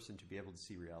the person to be able to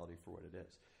see reality for what it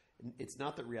is. And it's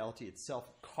not that reality itself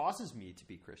causes me to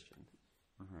be Christian,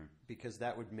 because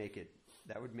that would make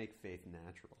faith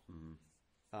natural.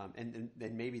 And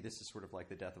maybe this is sort of like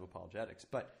the death of apologetics,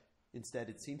 but instead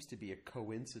it seems to be a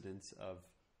coincidence of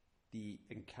the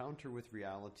encounter with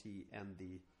reality and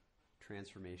the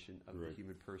transformation of the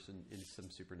human person in some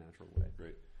supernatural way.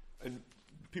 Right. And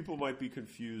people might be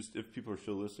confused, if people are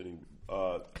still listening,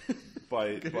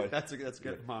 by that's a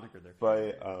good moniker there.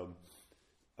 By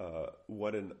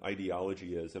what an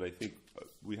ideology is, and I think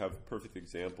we have perfect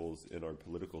examples in our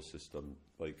political system.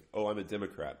 Like, I'm a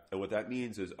Democrat, and what that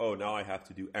means is, now I have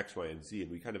to do X, Y, and Z,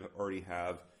 and we kind of already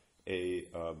have a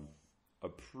a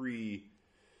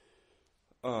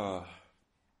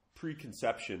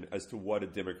preconception as to what a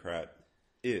Democrat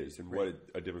is and what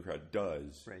a Democrat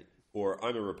does. Right. Or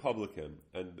I'm a Republican,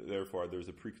 and therefore there's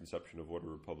a preconception of what a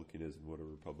Republican is and what a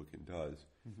Republican does.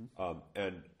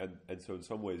 And so in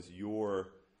some ways your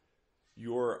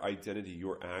identity,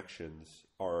 your actions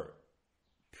are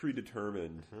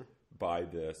predetermined by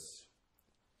this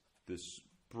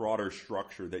broader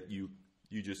structure that you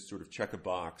just sort of check a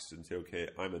box and say, okay,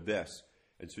 I'm a this.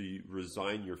 And so you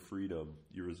resign your freedom,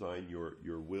 you resign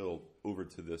your will over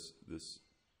to this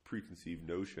preconceived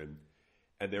notion,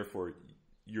 and therefore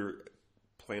your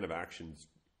plan of action's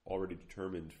already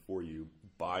determined for you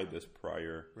by this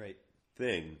prior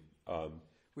thing.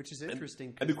 Which is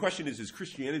interesting. And the question is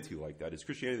Christianity like that? Is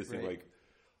Christianity the thing like,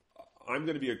 I'm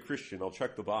going to be a Christian, I'll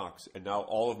check the box, and now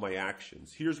all of my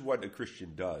actions, here's what a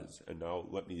Christian does, and now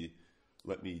let me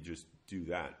just do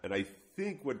that. And I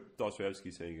think what Dostoyevsky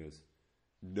is saying is,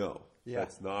 no,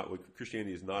 that's not what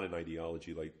Christianity is. Not an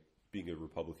ideology like being a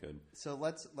Republican. So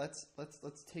let's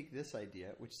take this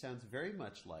idea, which sounds very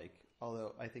much like,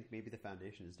 although I think maybe the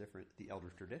foundation is different, the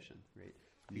elder tradition, right?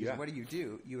 Because what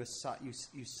do?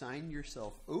 You sign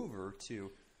yourself over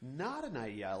to not an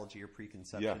ideology or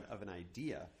preconception of an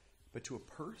idea, but to a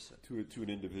person, to an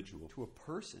individual, to a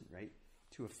person, right?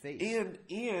 To a faith, and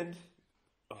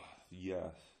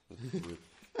yes,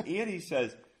 and he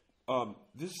says.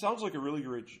 This sounds like a really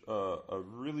great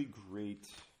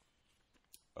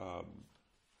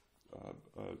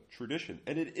tradition,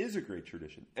 and it is a great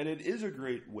tradition, and it is a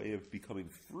great way of becoming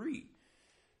free,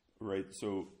 right?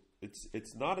 So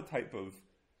it's not a type of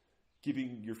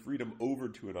giving your freedom over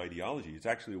to an ideology. It's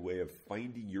actually a way of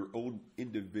finding your own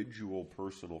individual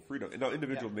personal freedom. And now,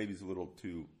 individual maybe is a little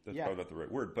too. That's probably not the right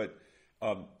word, but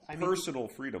personal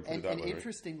freedom. Put it that way,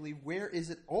 interestingly, where is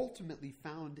it ultimately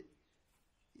found?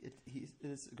 He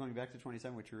is going back to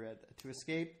 27, which you read, to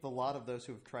escape the lot of those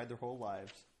who have tried their whole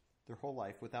life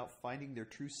without finding their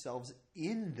true selves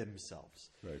in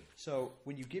themselves. Right. So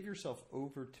when you give yourself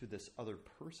over to this other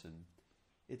person,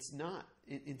 it's not,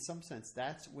 in some sense,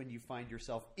 that's when you find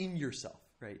yourself in yourself,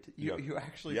 right? You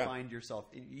actually find yourself.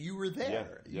 You were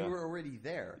there. You were already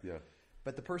there. Yeah.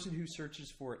 But the person who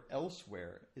searches for it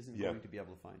elsewhere isn't going to be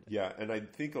able to find it. Yeah, and I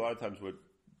think a lot of times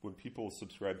when people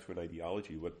subscribe to an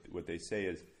ideology, what they say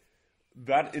is,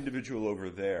 that individual over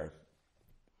there,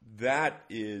 that's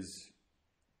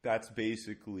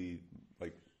basically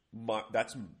like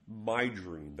that's my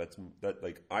dream. That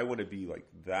like I want to be like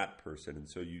that person, and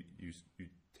so you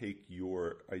take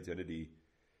your identity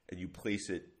and you place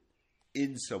it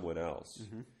in someone else,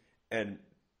 and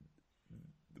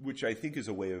which I think is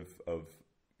a way of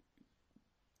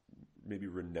maybe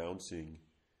renouncing,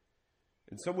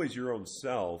 in some ways, your own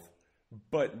self,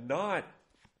 but not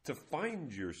to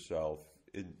find yourself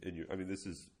in your. I mean,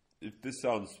 if this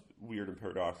sounds weird and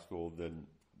paradoxical, then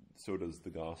so does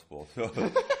the gospel.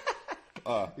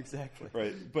 Exactly.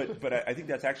 Right. But I think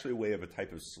that's actually a way of a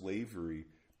type of slavery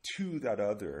to that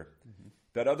other.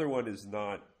 That other one is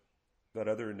not. That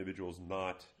other individual is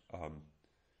not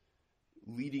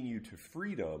leading you to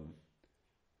freedom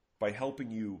by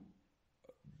helping you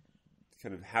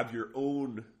kind of have your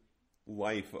own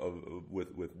life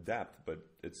with depth, but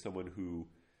it's someone who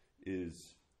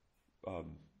is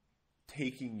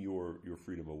taking your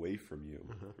freedom away from you,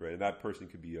 right? And that person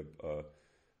could be a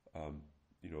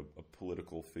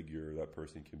political figure. That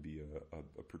person can be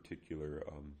a particular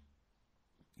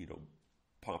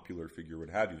popular figure, what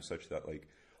have you, such that like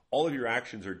all of your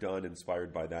actions are done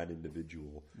inspired by that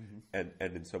individual, and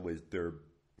in some ways their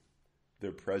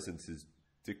presence is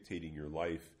dictating your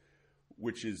life,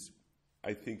 which is,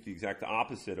 I think, the exact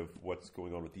opposite of what's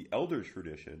going on with the elder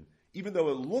tradition, even though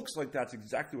it looks like that's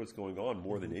exactly what's going on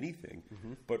more than anything.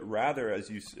 But rather, as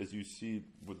you see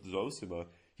with Zosima,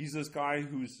 he's this guy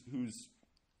who's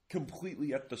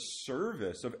completely at the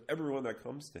service of everyone that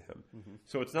comes to him.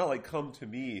 So it's not like, come to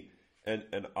me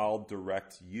and I'll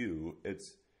direct you.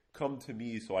 It's come to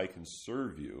me so I can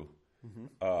serve you.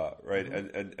 Right?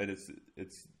 And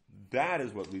it's that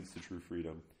is what leads to true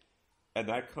freedom. And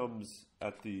that comes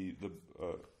at the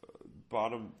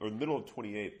bottom or middle of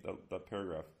 28, that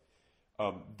paragraph.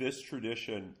 This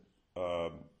tradition,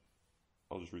 I'll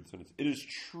just read the sentence. It is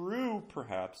true,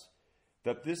 perhaps,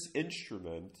 that this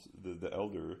instrument, the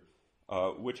elder,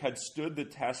 which had stood the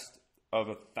test of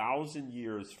 1,000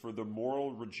 years for the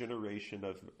moral regeneration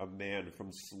of a man from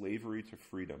slavery to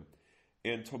freedom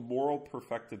and to moral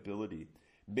perfectibility,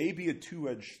 may be a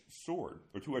two-edged sword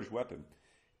or two-edged weapon.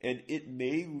 And it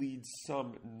may lead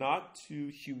some not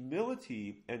to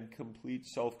humility and complete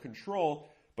self-control,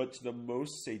 but to the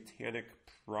most satanic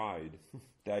pride,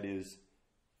 that is,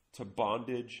 to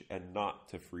bondage and not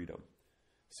to freedom.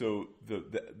 So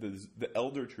the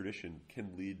elder tradition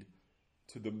can lead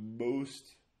to the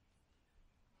most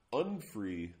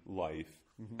unfree life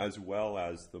as well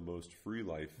as the most free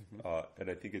life. And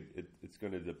I think it's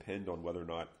going to depend on whether or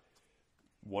not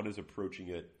one is approaching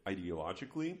it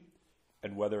ideologically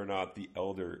and whether or not the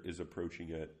elder is approaching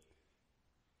it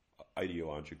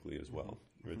ideologically as well.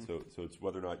 Right? So it's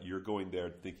whether or not you're going there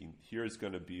thinking, here's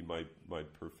going to be my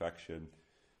perfection.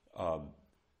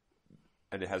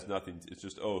 And it has nothing. It's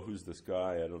just, oh, who's this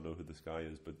guy? I don't know who this guy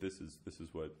is, but this is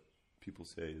what people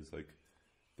say is like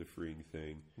the freeing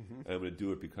thing. And I'm going to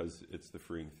do it because it's the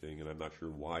freeing thing, and I'm not sure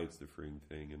why it's the freeing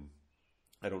thing, and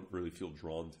I don't really feel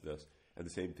drawn to this. And the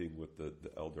same thing with the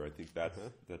elder. I think that's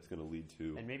going to lead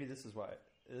to. And maybe this is why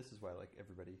like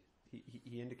everybody.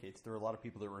 He indicates there are a lot of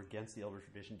people that were against the elder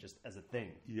tradition just as a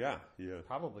thing. Yeah.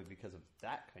 Probably because of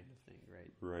that kind of thing,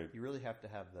 right? Right. You really have to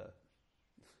have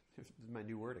this is my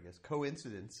new word, I guess,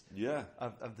 coincidence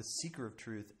of the seeker of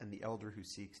truth and the elder who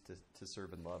seeks to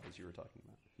serve and love, as you were talking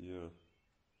about.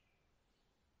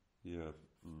 Yeah.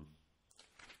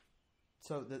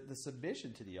 So the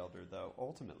submission to the elder, though,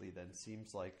 ultimately then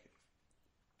seems like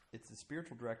it's the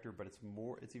spiritual director, but it's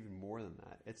even more than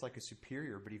that. It's like a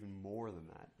superior, but even more than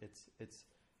that. It's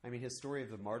I mean, his story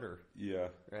of the martyr,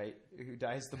 right, who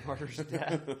dies the martyr's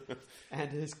death,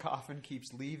 and his coffin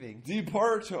keeps leaving.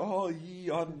 Depart, all ye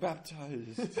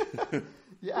unbaptized.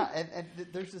 And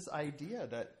there's this idea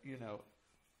that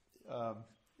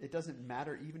it doesn't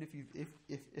matter even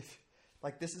if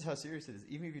like this is how serious it is.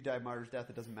 Even if you die martyr's death,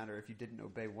 it doesn't matter if you didn't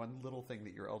obey one little thing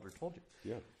that your elder told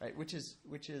you. Right, which is.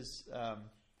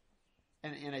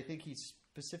 And I think he's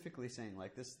specifically saying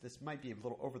like this might be a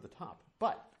little over the top,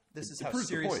 but this is how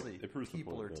seriously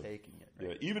people are taking it.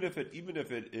 Right? Yeah, even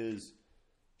if it is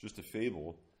just a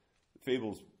fable,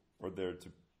 fables are there to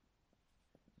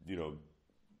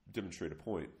demonstrate a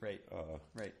point. Right.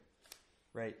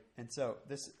 Right. And so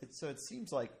it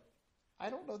seems like I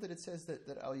don't know that it says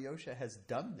that Alyosha has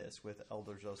done this with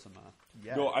Elder Zosima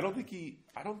yet. No, I don't think he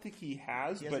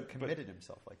has. He hasn't committed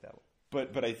himself like that.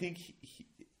 But I think he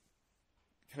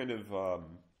kind of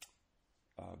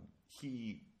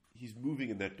he's moving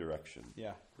in that direction.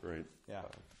 Yeah. Right. Yeah.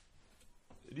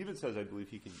 It even says, I believe,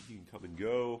 he can come and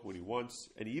go when he wants,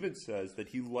 and he even says that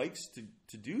he likes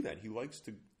to do that. He likes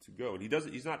to go, and he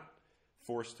doesn't. He's not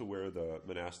forced to wear the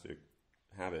monastic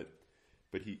habit,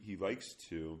 but he likes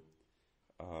to.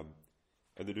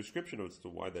 And the description as to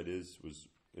why that is was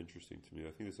interesting to me.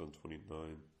 I think it's on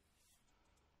 29.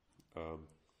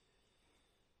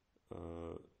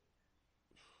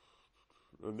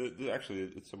 Actually,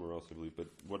 it's somewhere else, I believe. But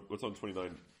what's on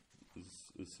 29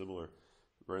 is similar,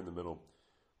 right in the middle.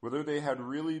 Whether they had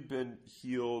really been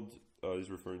healed,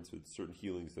 he's referring to certain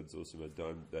healings that Zosima had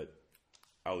done that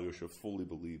Alyosha fully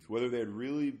believed. Whether they had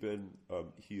really been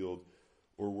healed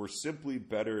or were simply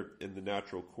better in the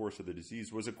natural course of the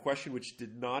disease was a question which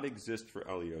did not exist for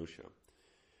Alyosha.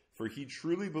 For he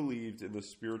truly believed in the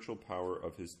spiritual power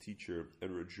of his teacher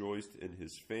and rejoiced in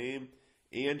his fame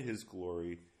and his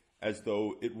glory as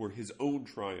though it were his own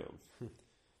triumph.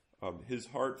 His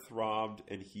heart throbbed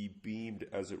and he beamed,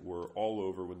 as it were, all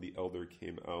over when the elder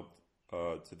came out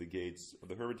to the gates of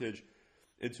the hermitage,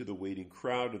 into the waiting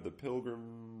crowd of the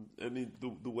pilgrim. I mean,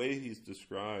 the way he's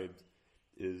described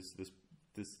is this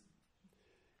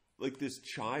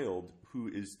child who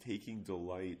is taking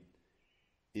delight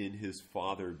in his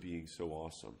father being so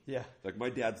awesome. Yeah. Like, my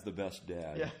dad's the best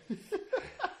dad. Yeah.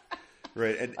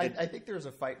 Right. And I think there was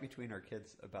a fight between our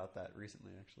kids about that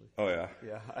recently, actually. Oh, yeah?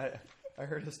 Yeah. I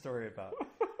heard a story about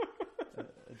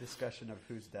a discussion of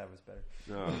whose dad was better.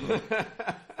 Oh.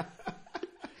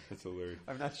 That's hilarious.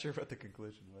 I'm not sure what the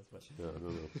conclusion was, but no.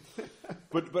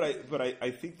 But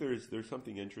I think there's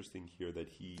something interesting here that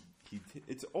he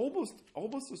it's almost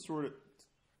a sort of,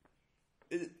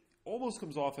 it almost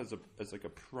comes off as like a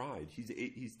pride.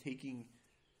 He's taking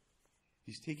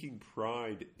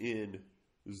pride in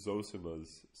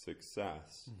Zosima's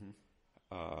success,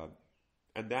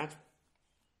 and that's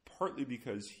partly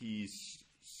because he's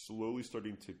slowly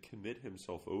starting to commit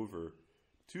himself over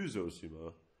to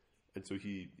Zosima. And so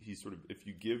he sort of, if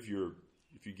you give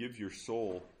your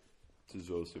soul to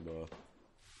Zosima,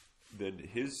 then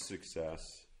his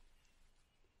success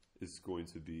is going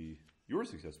to be your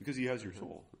success because he has your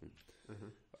soul.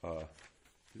 Right?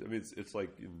 I mean, it's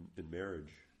like in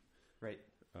marriage, right?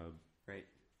 Right.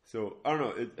 So I don't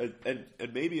know,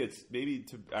 and maybe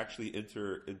to actually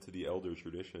enter into the elder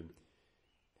tradition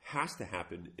has to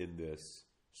happen in this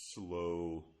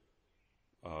slow,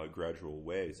 gradual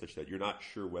way, such that you're not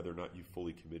sure whether or not you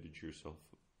fully committed yourself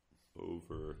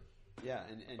over Yeah,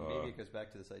 and maybe it goes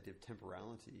back to this idea of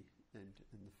temporality and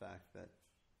the fact that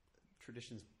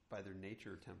traditions, by their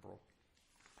nature, are temporal.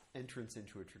 Entrance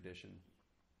into a tradition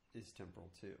is temporal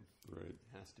too. Right. It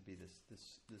has to be this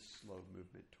slow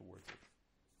movement towards it.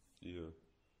 Yeah.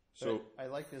 So I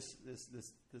like this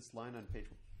line on page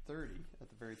 30 at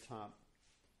the very top,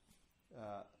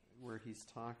 where he's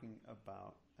talking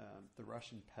about the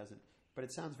Russian peasant. But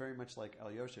it sounds very much like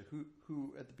Alyosha,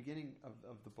 who at the beginning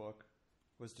of the book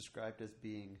was described as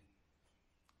being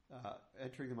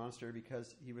entering the monastery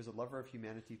because he was a lover of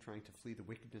humanity trying to flee the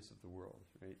wickedness of the world,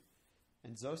 right?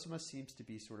 And Zosima seems to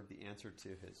be sort of the answer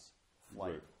to his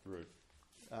flight. Right.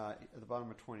 At the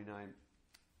bottom of 29,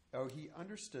 he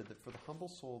understood that for the humble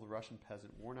soul of the Russian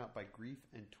peasant, worn out by grief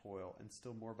and toil, and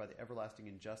still more by the everlasting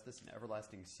injustice and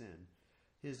everlasting sin,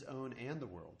 his own and the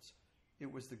world's,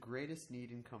 it was the greatest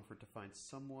need and comfort to find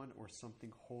someone or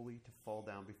something holy to fall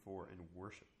down before and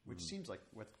worship, which seems like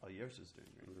what Alyosha is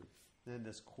doing, right? Then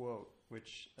this quote,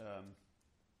 which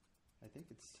I think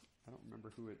I don't remember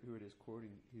who it is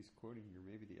quoting. He's quoting here,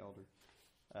 maybe the elder.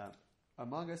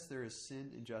 Among us there is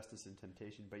sin, injustice, and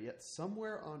temptation, but yet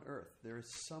somewhere on earth there is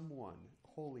someone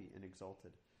holy and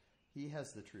exalted. He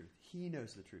has the truth. He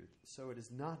knows the truth. So it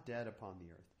is not dead upon the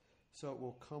earth. So it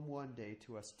will come one day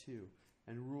to us too,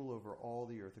 and rule over all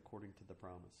the earth according to the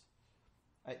promise.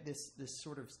 This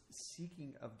sort of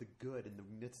seeking of the good in the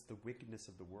midst of the wickedness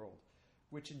of the world,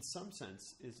 which in some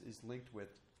sense is linked with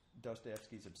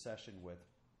Dostoyevsky's obsession with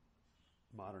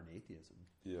modern atheism.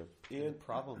 Yeah. And the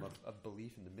problem of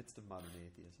belief in the midst of modern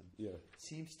atheism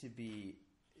seems to be,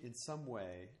 in some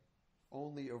way,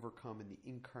 only overcome in the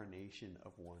incarnation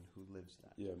of one who lives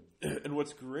that. Yeah. And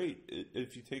what's great,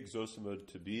 if you take Zosima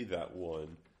to be that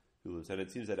one who lives, and it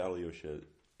seems that Alyosha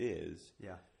is,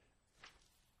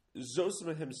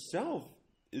 Zosima himself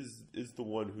is the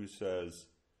one who says,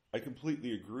 I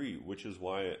completely agree, which is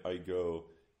why I go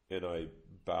and I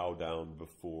bow down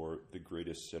before the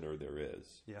greatest sinner there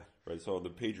is. Yeah. Right. So on the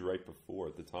page right before,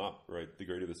 at the top, right, the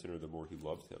greater the sinner, the more he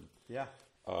loves him. Yeah.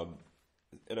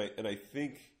 And I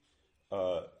think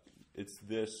it's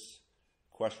this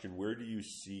question: where do you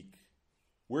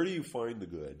find the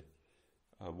good?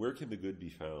 Where can the good be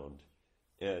found?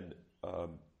 And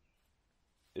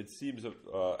it seems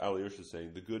Alyosha is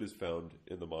saying the good is found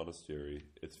in the monastery.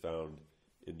 It's found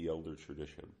in the elder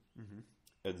tradition. Mm-hmm.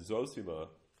 And Zosima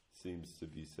seems to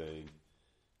be saying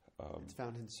it's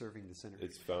found in serving the sinner.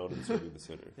 It's found in serving the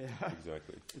sinner. Yeah.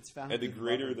 Exactly. It's found, and the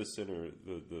greater the sinner,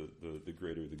 the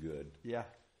greater the good. Yeah,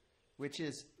 which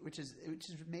is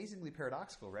amazingly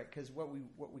paradoxical, right? Because what we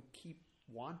keep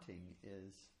wanting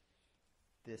is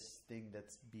this thing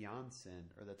that's beyond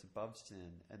sin or that's above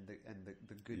sin, and the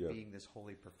good being this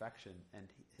holy perfection.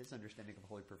 And his understanding of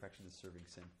holy perfection is serving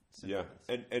sin. Yeah,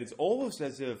 and it's almost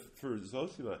as if for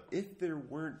Zosima, if there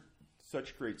weren't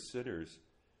such great sinners,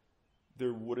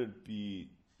 there wouldn't be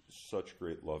such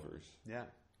great lovers. Yeah,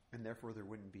 and therefore there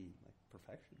wouldn't be like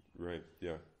perfection. Right.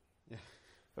 Yeah. Yeah.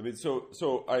 I mean, so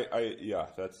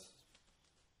that's.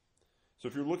 So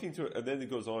if you're looking to, and then it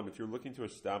goes on, if you're looking to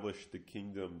establish the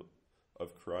kingdom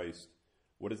of Christ,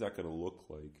 what is that going to look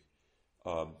like?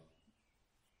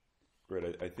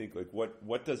 Right. I think like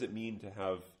what does it mean to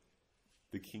have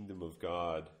the kingdom of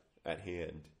God at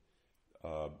hand?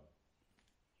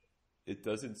 It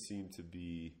doesn't seem to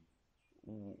be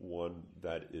one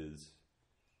that is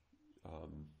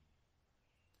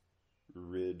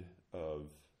rid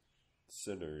of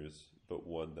sinners, but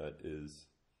one that is,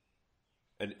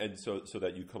 and so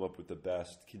that you come up with the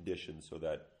best conditions so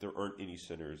that there aren't any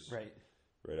sinners. Right.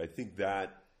 Right. I think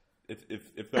that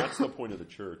if that's the point of the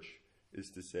church, is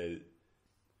to say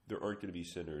there aren't going to be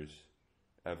sinners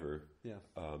ever. Yeah.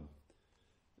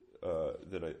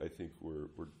 Then I think we're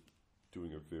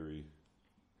doing a very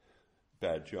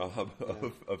bad job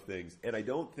of things. And I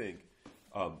don't think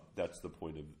that's the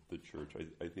point of the church.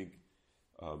 I think,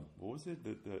 what was it?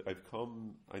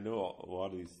 I know a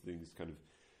lot of these things kind of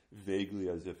vaguely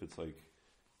as if it's like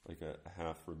a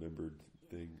half-remembered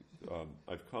thing.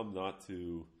 I've come not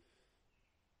for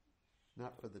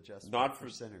the just, not for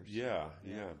sinners. Yeah.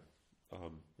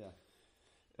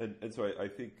 And so I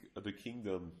think the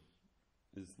kingdom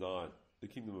is not the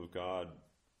kingdom of God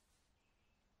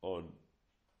on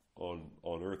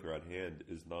earth or at hand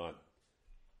is not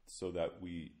so that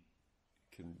we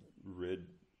can rid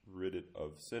it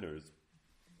of sinners,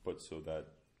 but so that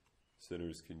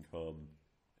sinners can come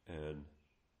and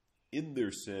in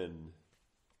their sin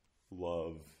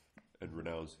love and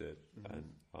renounce it. Mm-hmm.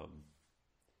 And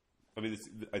I mean,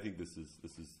 I think this is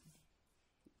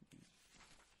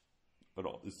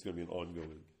going to be an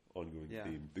ongoing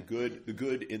theme. The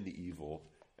good in the evil,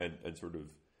 and sort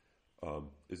of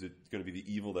Is it going to be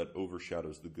the evil that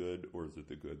overshadows the good, or is it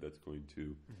the good that's going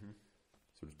to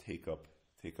sort of take up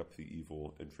the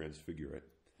evil and transfigure it?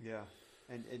 Yeah,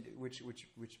 and which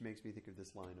makes me think of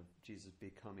this line of Jesus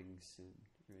becoming sin,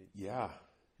 right? Yeah,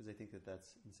 because I think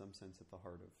that's in some sense at the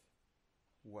heart of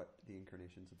what the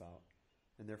incarnation's about,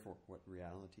 and therefore what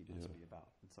reality must be about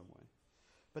in some way.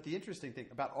 But the interesting thing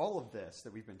about all of this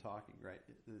that we've been talking, right?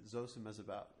 Zosima is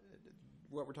about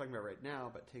what we're talking about right now,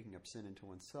 but taking up sin into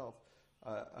oneself.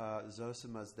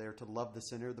 Zosima is there to love the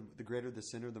sinner. The greater the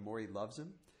sinner, the more he loves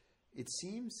him. It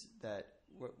seems that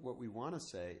what we want to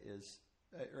say is,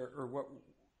 or what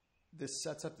this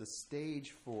sets up the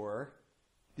stage for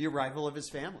the arrival of his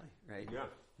family, right? Yeah.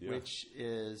 Which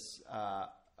is a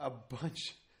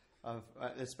bunch of,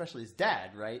 especially his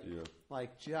dad, right? Yeah.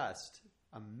 Like just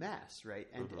a mess, right?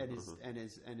 And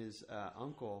his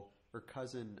uncle or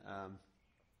cousin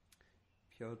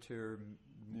Pyotr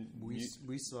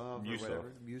Musov or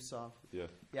whatever, Musov. Yeah.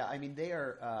 Yeah, I mean they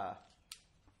are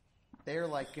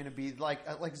like going to be like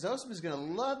Zosima is going to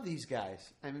love these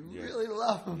guys. I mean, really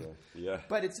love them. Yeah.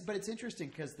 But it's interesting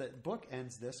because the book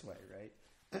ends this way, right?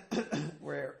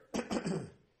 Where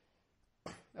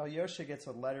Alyosha gets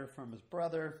a letter from his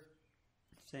brother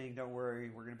saying, "Don't worry,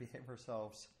 we're going to behave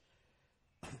ourselves."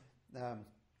 And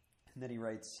then he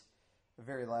writes the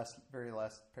very last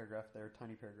paragraph there,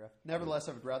 tiny paragraph. "Nevertheless,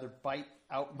 I would rather bite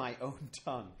out my own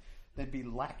tongue than be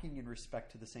lacking in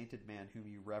respect to the sainted man whom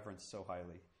you reverence so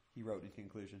highly," he wrote in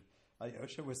conclusion.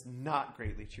 Alyosha was not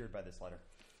greatly cheered by this letter.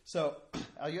 So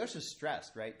Alyosha's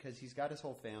stressed, right? Because he's got his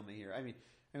whole family here. I mean,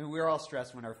 we're all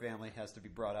stressed when our family has to be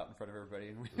brought out in front of everybody,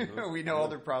 and we know all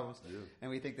their problems, and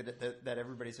we think that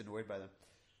everybody's annoyed by them.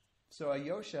 So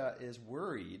Alyosha is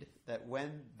worried that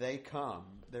when they come,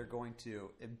 they're going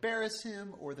to embarrass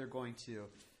him, or they're going to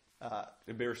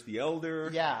embarrass the elder.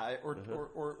 Yeah, or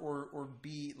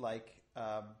be like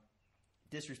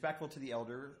disrespectful to the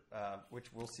elder,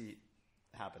 which we'll see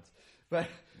happens. But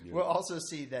we'll also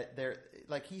see that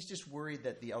he's just worried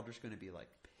that the elder's going to be like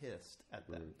pissed at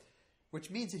them, which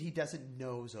means that he doesn't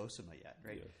know Zosima yet,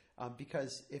 right? Yeah.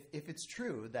 Because if it's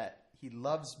true that he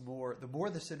loves more, the more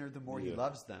the sinner, the more he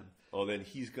loves them. Oh, then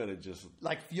he's gonna just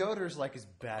like Fyodor's like his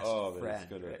best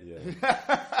friend. Right?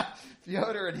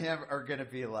 Fyodor and him are gonna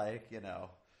be like,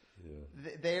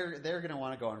 they're gonna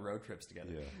want to go on road trips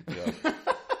together. Yeah.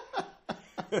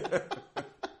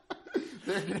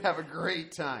 They're gonna have a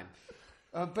great time.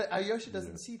 But Alyosha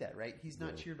doesn't see that, right? He's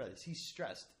not cheered by this. He's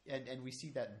stressed, and we see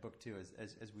that in book 2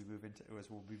 as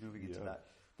we'll be moving into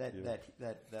that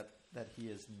he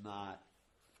is not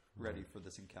ready for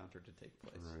this encounter to take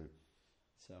place. Right.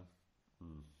 So,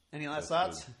 any last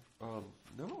thoughts? No,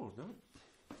 not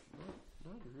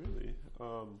really.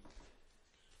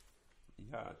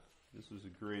 This was a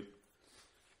great.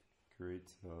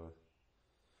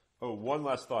 One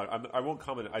last thought. I won't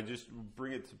comment. I just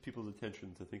bring it to people's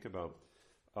attention to think about.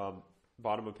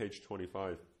 Bottom of page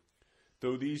 25.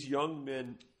 Though these young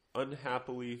men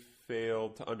unhappily fail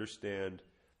to understand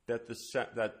that the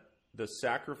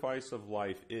sacrifice of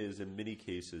life is, in many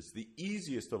cases, the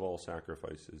easiest of all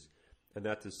sacrifices, and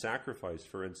that to sacrifice,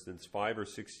 for instance, 5 or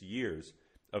 6 years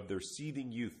of their seething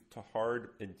youth to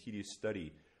hard and tedious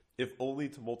study, if only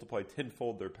to multiply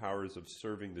tenfold their powers of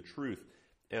serving the truth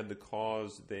and the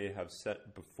cause they have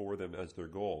set before them as their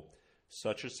goal,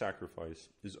 such a sacrifice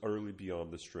is utterly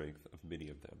beyond the strength of many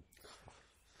of them.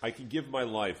 I can give my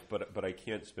life, but I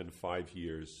can't spend 5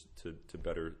 years to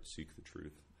better seek the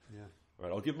truth. Yeah. All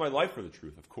right, I'll give my life for the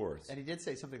truth, of course. And he did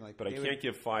say something like, but I can't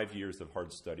give 5 years of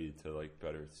hard study to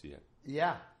better see it.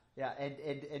 Yeah.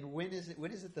 And when is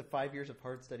it the 5 years of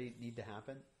hard study need to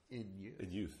happen? In youth.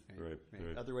 In youth, right.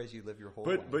 Otherwise, you live your whole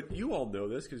life. But you all know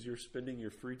this because you're spending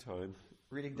your free time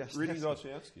reading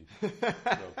Dostoyevsky.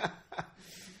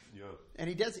 Yeah. And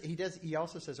he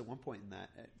also says at one point in that,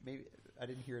 maybe I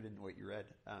didn't hear it in what you read,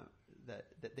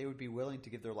 that they would be willing to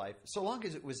give their life so long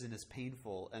as it wasn't as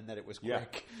painful and that it was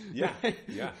quick. Yeah.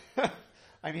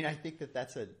 I mean, I think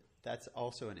that's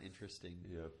also an interesting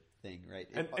thing, right?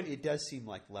 And it does seem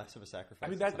like less of a sacrifice. I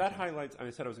mean, that highlights. I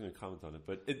said I was going to comment on it,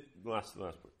 but last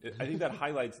point. I think that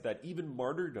highlights that even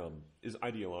martyrdom is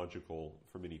ideological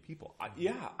for many people.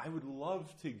 I would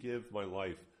love to give my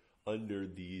life under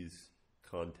these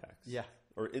contexts,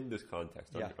 or in this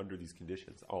context, under these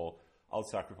conditions. I'll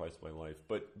sacrifice my life.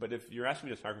 But if you're asking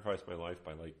me to sacrifice my life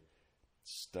by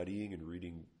studying and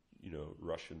reading,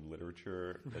 Russian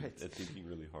literature and thinking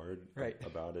really hard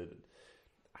about it.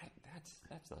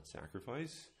 That's not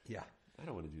sacrifice. Yeah. I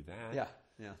don't want to do that.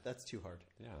 Yeah, that's too hard.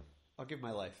 Yeah. I'll give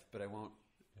my life, but I won't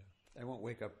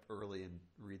wake up early and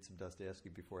read some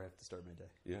Dostoyevsky before I have to start my day.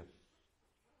 Yeah.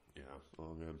 Yeah.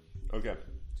 Oh man. Okay.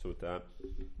 So with that,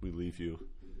 we leave you